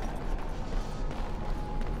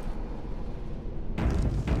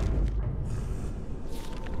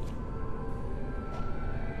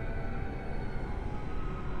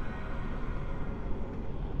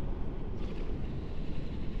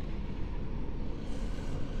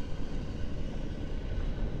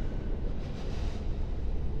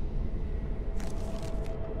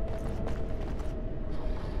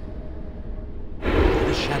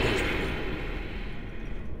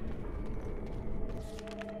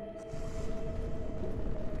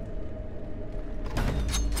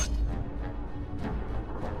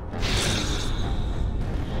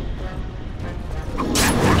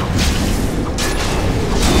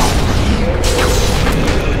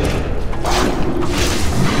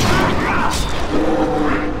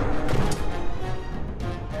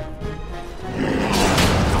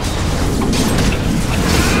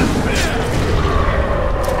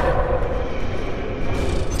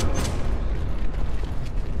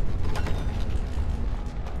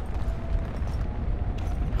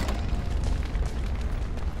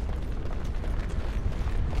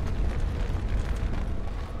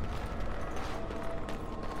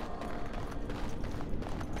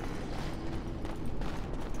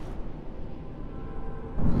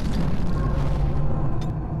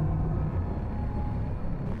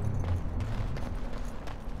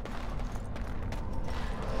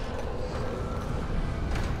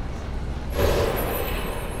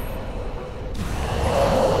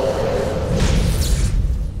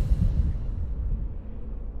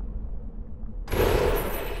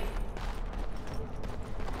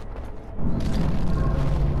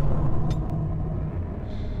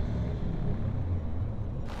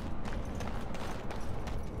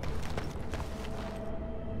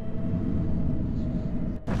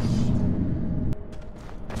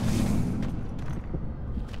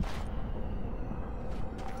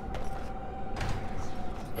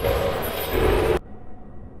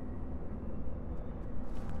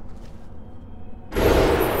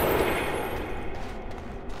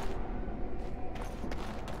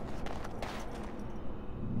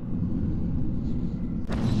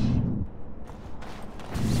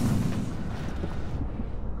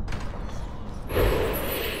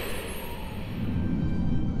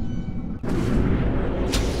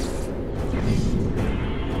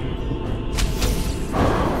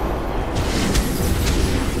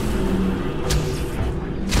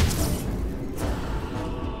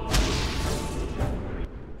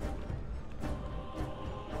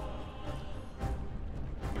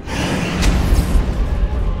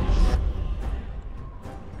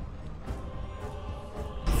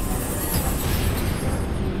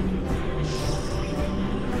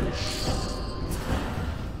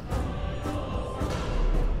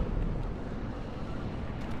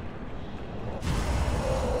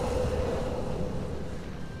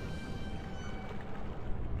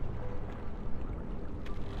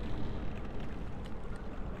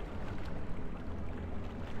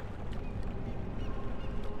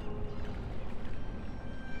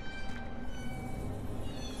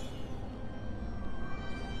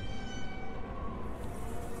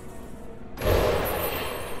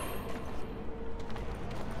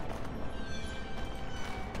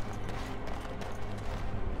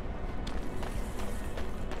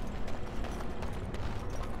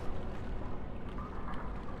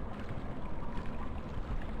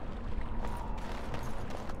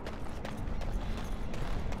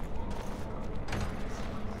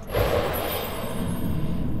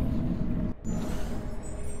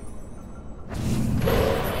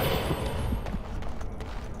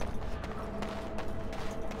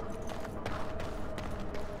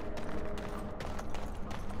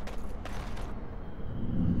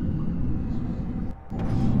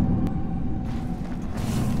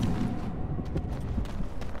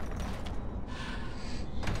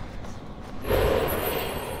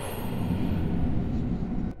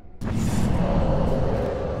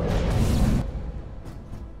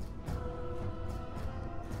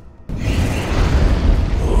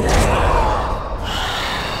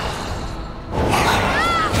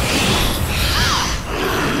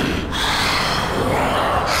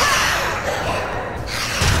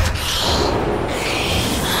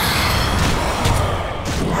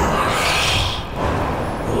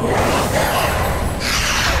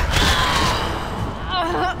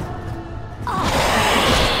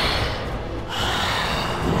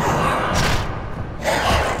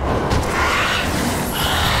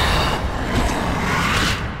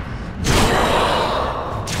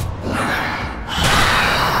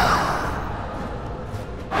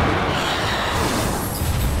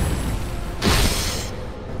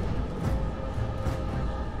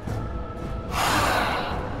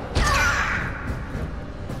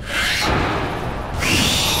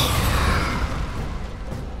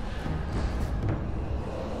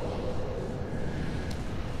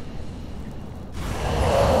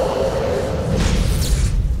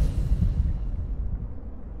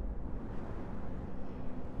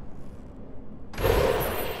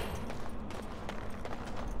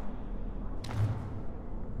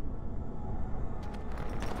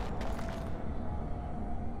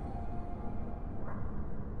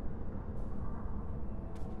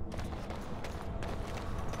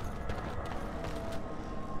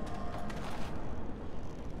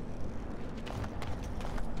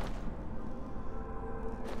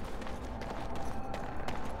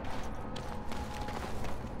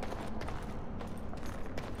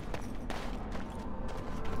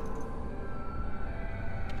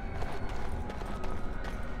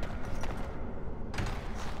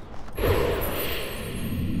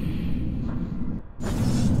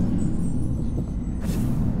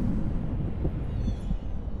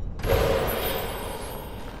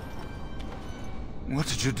 What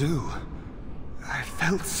did you do? I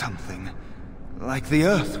felt something. Like the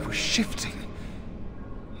earth was shifting.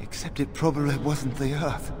 Except it probably wasn't the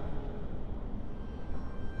earth.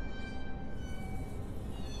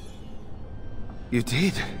 You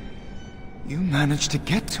did. You managed to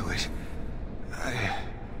get to it.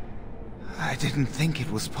 I didn't think it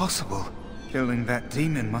was possible. Killing that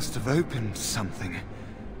demon must have opened something.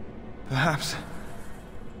 Perhaps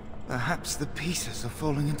the pieces are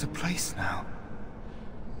falling into place now.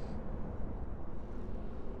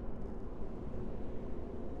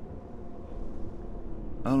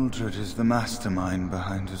 Uldred is the mastermind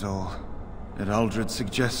behind it all. At Uldred's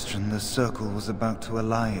suggestion, the Circle was about to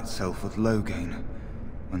ally itself with Loghain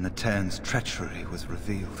when the Terns' treachery was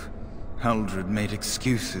revealed. Uldred made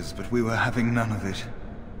excuses, but we were having none of it.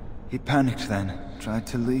 He panicked then, tried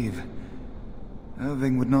to leave.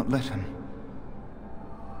 Irving would not let him.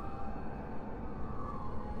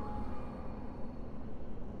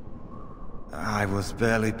 I was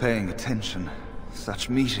barely paying attention. Such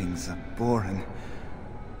meetings are boring.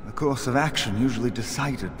 The course of action usually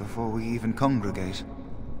decided before we even congregate.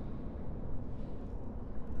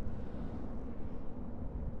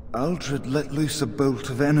 Uldred let loose a bolt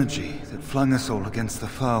of energy that flung us all against the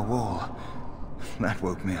far wall. That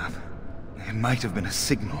woke me up. It might have been a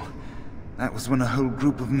signal. That was when a whole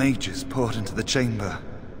group of mages poured into the chamber.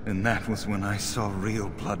 And that was when I saw real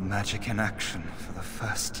blood magic in action for the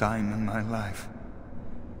first time in my life.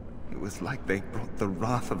 It was like they brought the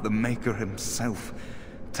wrath of the Maker himself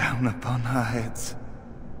down upon our heads.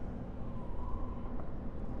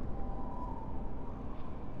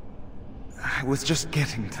 I was just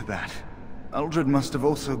getting to that. Uldred must have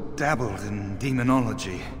also dabbled in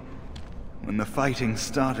demonology. When the fighting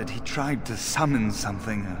started, he tried to summon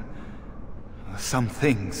something, or some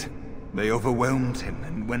things. They overwhelmed him,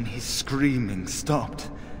 and when his screaming stopped,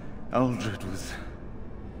 Uldred was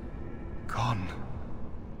gone.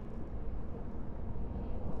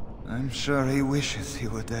 I'm sure he wishes he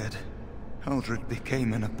were dead. Uldred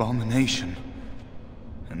became an abomination.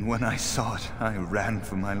 And when I saw it, I ran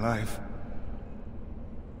for my life.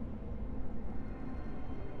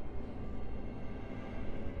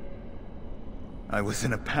 I was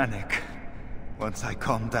in a panic. Once I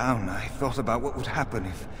calmed down, I thought about what would happen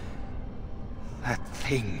if that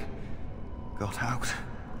thing got out.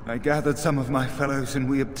 I gathered some of my fellows and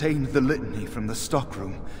we obtained the litany from the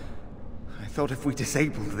stockroom. I thought if we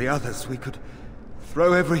disabled the others, we could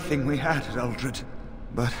throw everything we had at Uldred.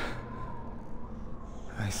 But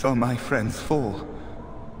I saw my friends fall,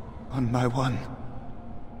 one by one.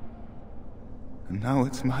 And now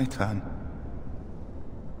it's my turn.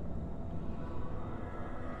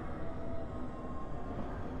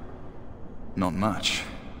 Not much.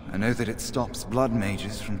 I know that it stops blood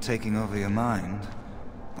mages from taking over your mind.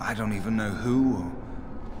 I don't even know who or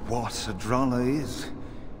what a Drala is.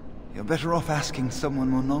 You're better off asking someone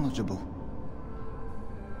more knowledgeable.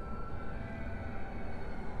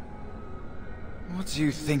 What do you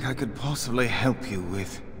think I could possibly help you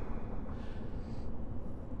with?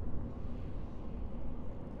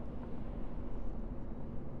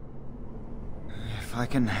 If I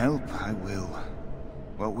can help, I will.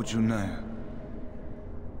 What would you know?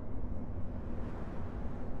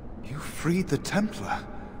 You freed the Templar.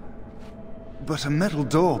 But a metal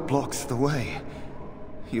door blocks the way.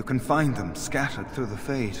 You can find them scattered through the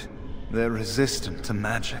Fade. They're resistant to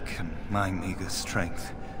magic and my meager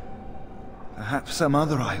strength. Perhaps some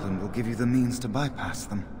other island will give you the means to bypass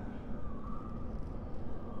them.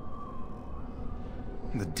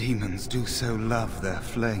 The demons do so love their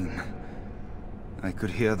flame. I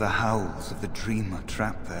could hear the howls of the dreamer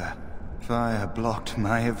trapped there. Fire blocked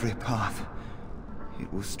my every path.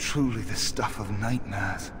 It was truly the stuff of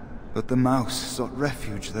nightmares. But the mouse sought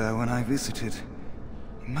refuge there when I visited.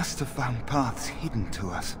 He must have found paths hidden to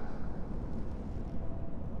us.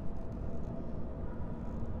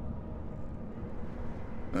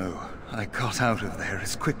 Oh, I got out of there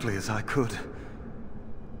as quickly as I could.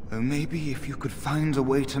 Though maybe if you could find a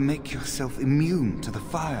way to make yourself immune to the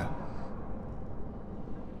fire.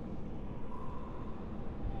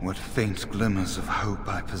 What faint glimmers of hope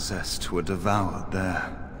I possessed were devoured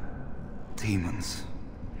there. Demons,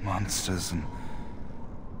 monsters, and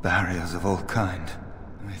barriers of all kind.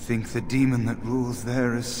 I think the demon that rules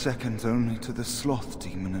there is second only to the Sloth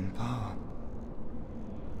Demon in power.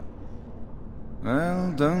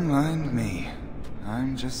 Well, don't mind me.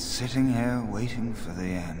 I'm just sitting here waiting for the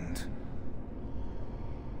end.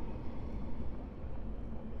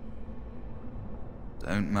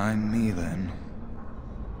 Don't mind me then.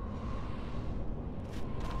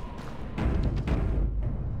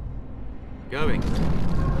 Going.